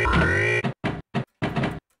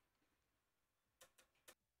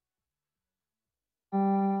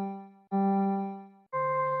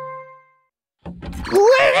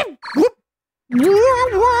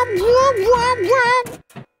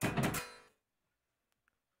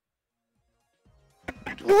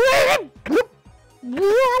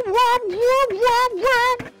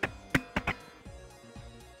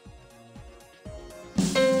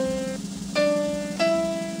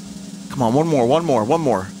 Come on, one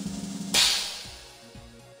more.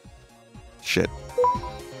 Shit.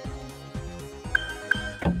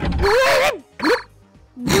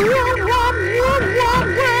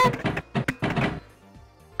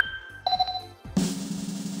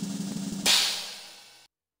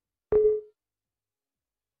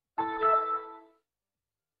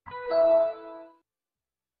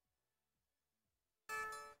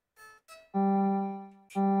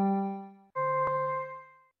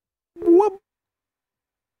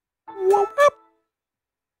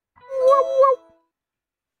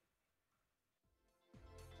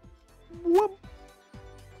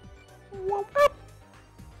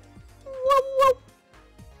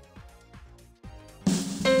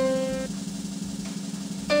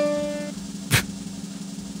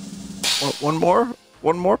 One more?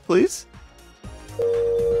 One more, please?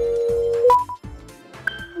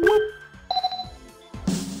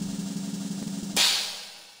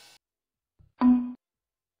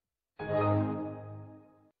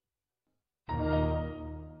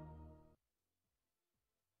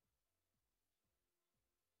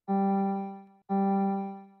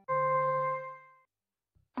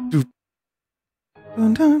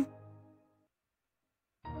 Dun dun.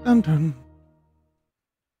 Dun dun.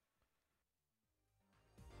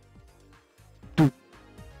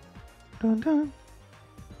 Dun dun.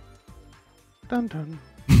 Dun dun.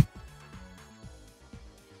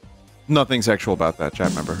 Nothing sexual about that,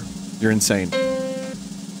 chat member. You're insane.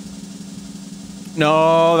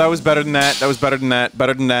 No, that was better than that. That was better than that.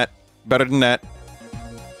 Better than that. Better than that.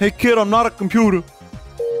 Hey kid, I'm not a computer.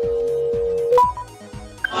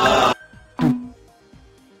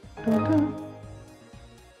 Dun dun.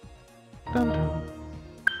 Dun dun.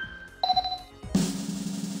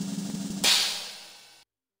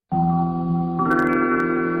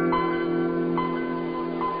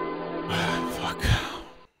 Fuck.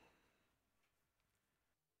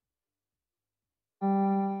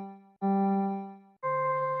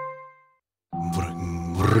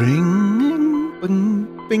 Ring, bing,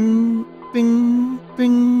 bing, bing,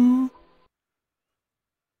 bing.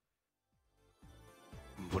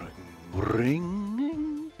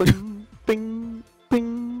 Ring, bing, bing,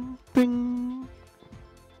 bing, bing.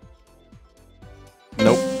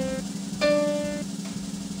 Nope.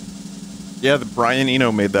 Yeah, the Brian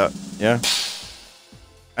Eno made that. Yeah.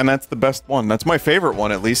 And that's the best one. That's my favorite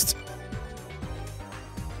one, at least.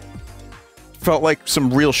 Felt like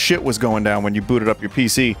some real shit was going down when you booted up your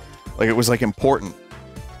PC. Like it was like important.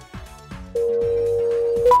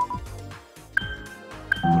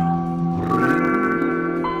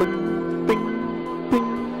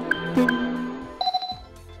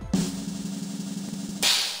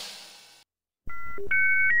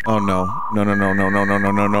 Oh no. No, no, no, no, no, no,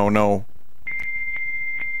 no, no, no, no.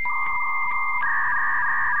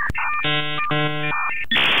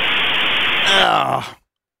 Ah.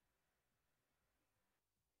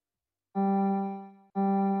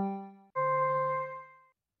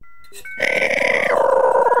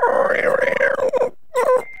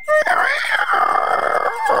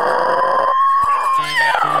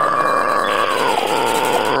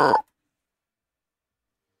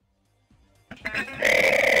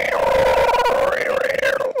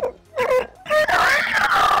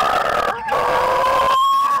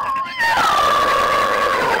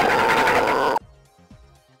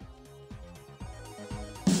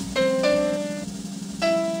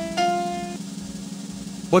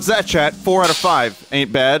 What's that, chat? 4 out of 5.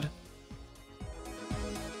 Ain't bad.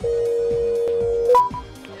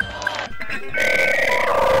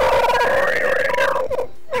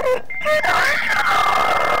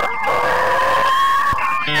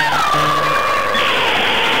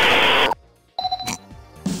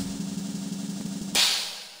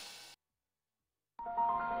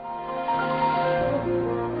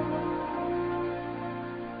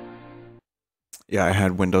 Yeah, I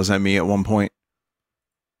had Windows ME at one point.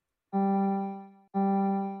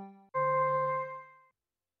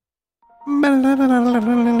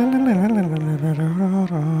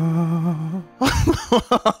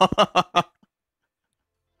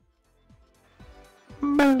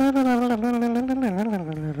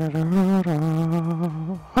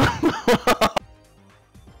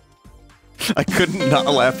 I couldn't not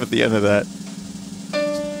laugh at the end of that.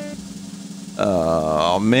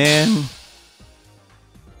 Oh, man.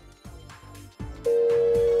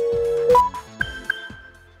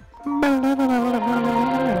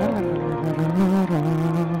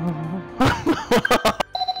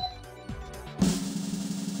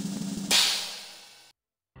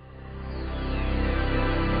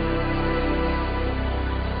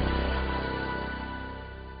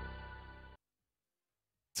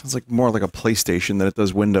 Sounds like more like a PlayStation than it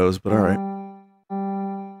does Windows, but alright.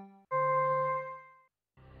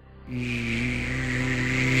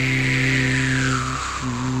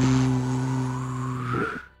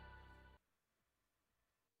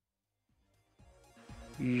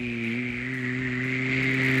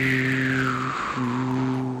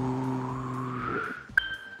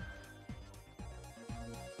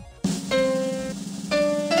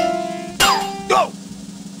 Go!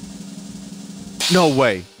 No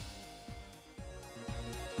way.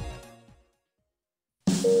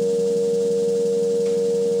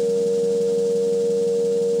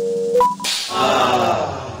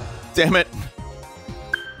 Damn it.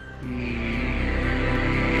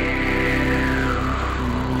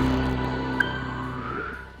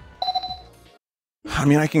 I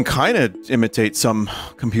mean, I can kind of imitate some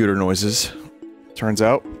computer noises, turns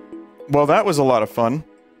out. Well, that was a lot of fun.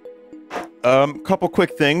 Couple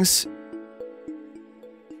quick things.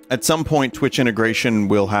 At some point, Twitch integration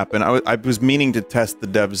will happen. I was meaning to test the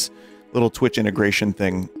devs' little Twitch integration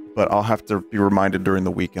thing, but I'll have to be reminded during the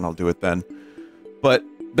week and I'll do it then. But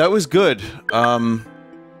that was good. I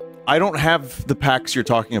don't have the packs you're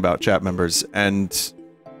talking about, chat members, and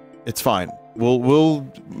it's fine.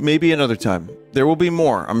 We'll maybe another time. There will be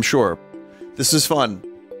more, I'm sure. This is fun.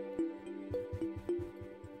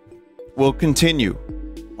 We'll continue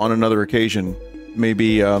on another occasion.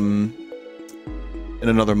 Maybe, in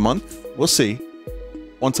another month? We'll see.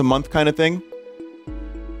 Once a month kind of thing?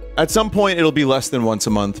 At some point, it'll be less than once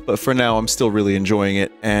a month, but for now, I'm still really enjoying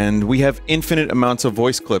it. And we have infinite amounts of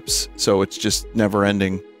voice clips, so it's just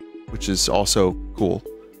never-ending, which is also cool.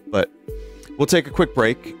 But we'll take a quick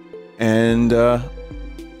break, and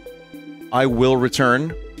I will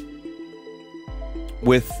return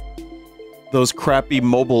with those crappy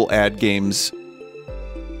mobile ad games.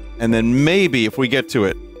 And then maybe, if we get to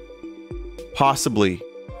it, possibly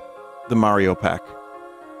the Mario pack.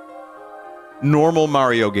 Normal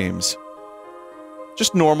Mario games.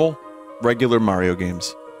 Just normal, regular Mario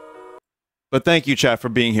games. But thank you, chat, for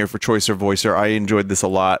being here for Choicer Voicer. I enjoyed this a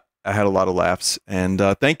lot. I had a lot of laughs. And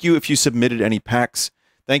thank you if you submitted any packs.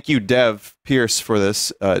 Thank you, Dev Pierce, for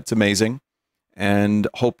this. It's amazing. And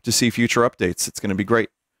hope to see future updates. It's going to be great.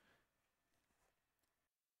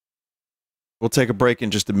 We'll take a break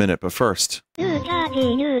in just a minute, but first... I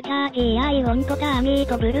want to meet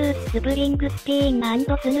Bruce Springsteen and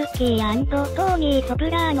Snooki and Tony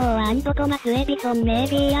Soprano and Thomas Edison.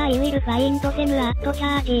 Maybe I will find them at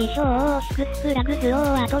Jersey Shore, Six Flags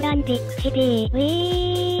or Atlantic City.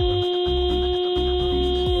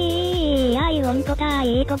 I want to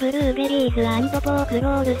eat blueberries and pork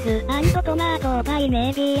rolls and tomato pie.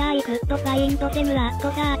 Maybe I could find them at the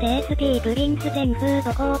tasty Princeton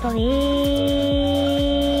food court.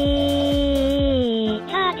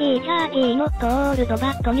 Charlie, not old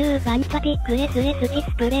but new fantastic SS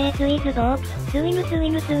displays with dogs. Swim,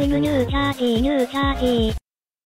 new Charlie.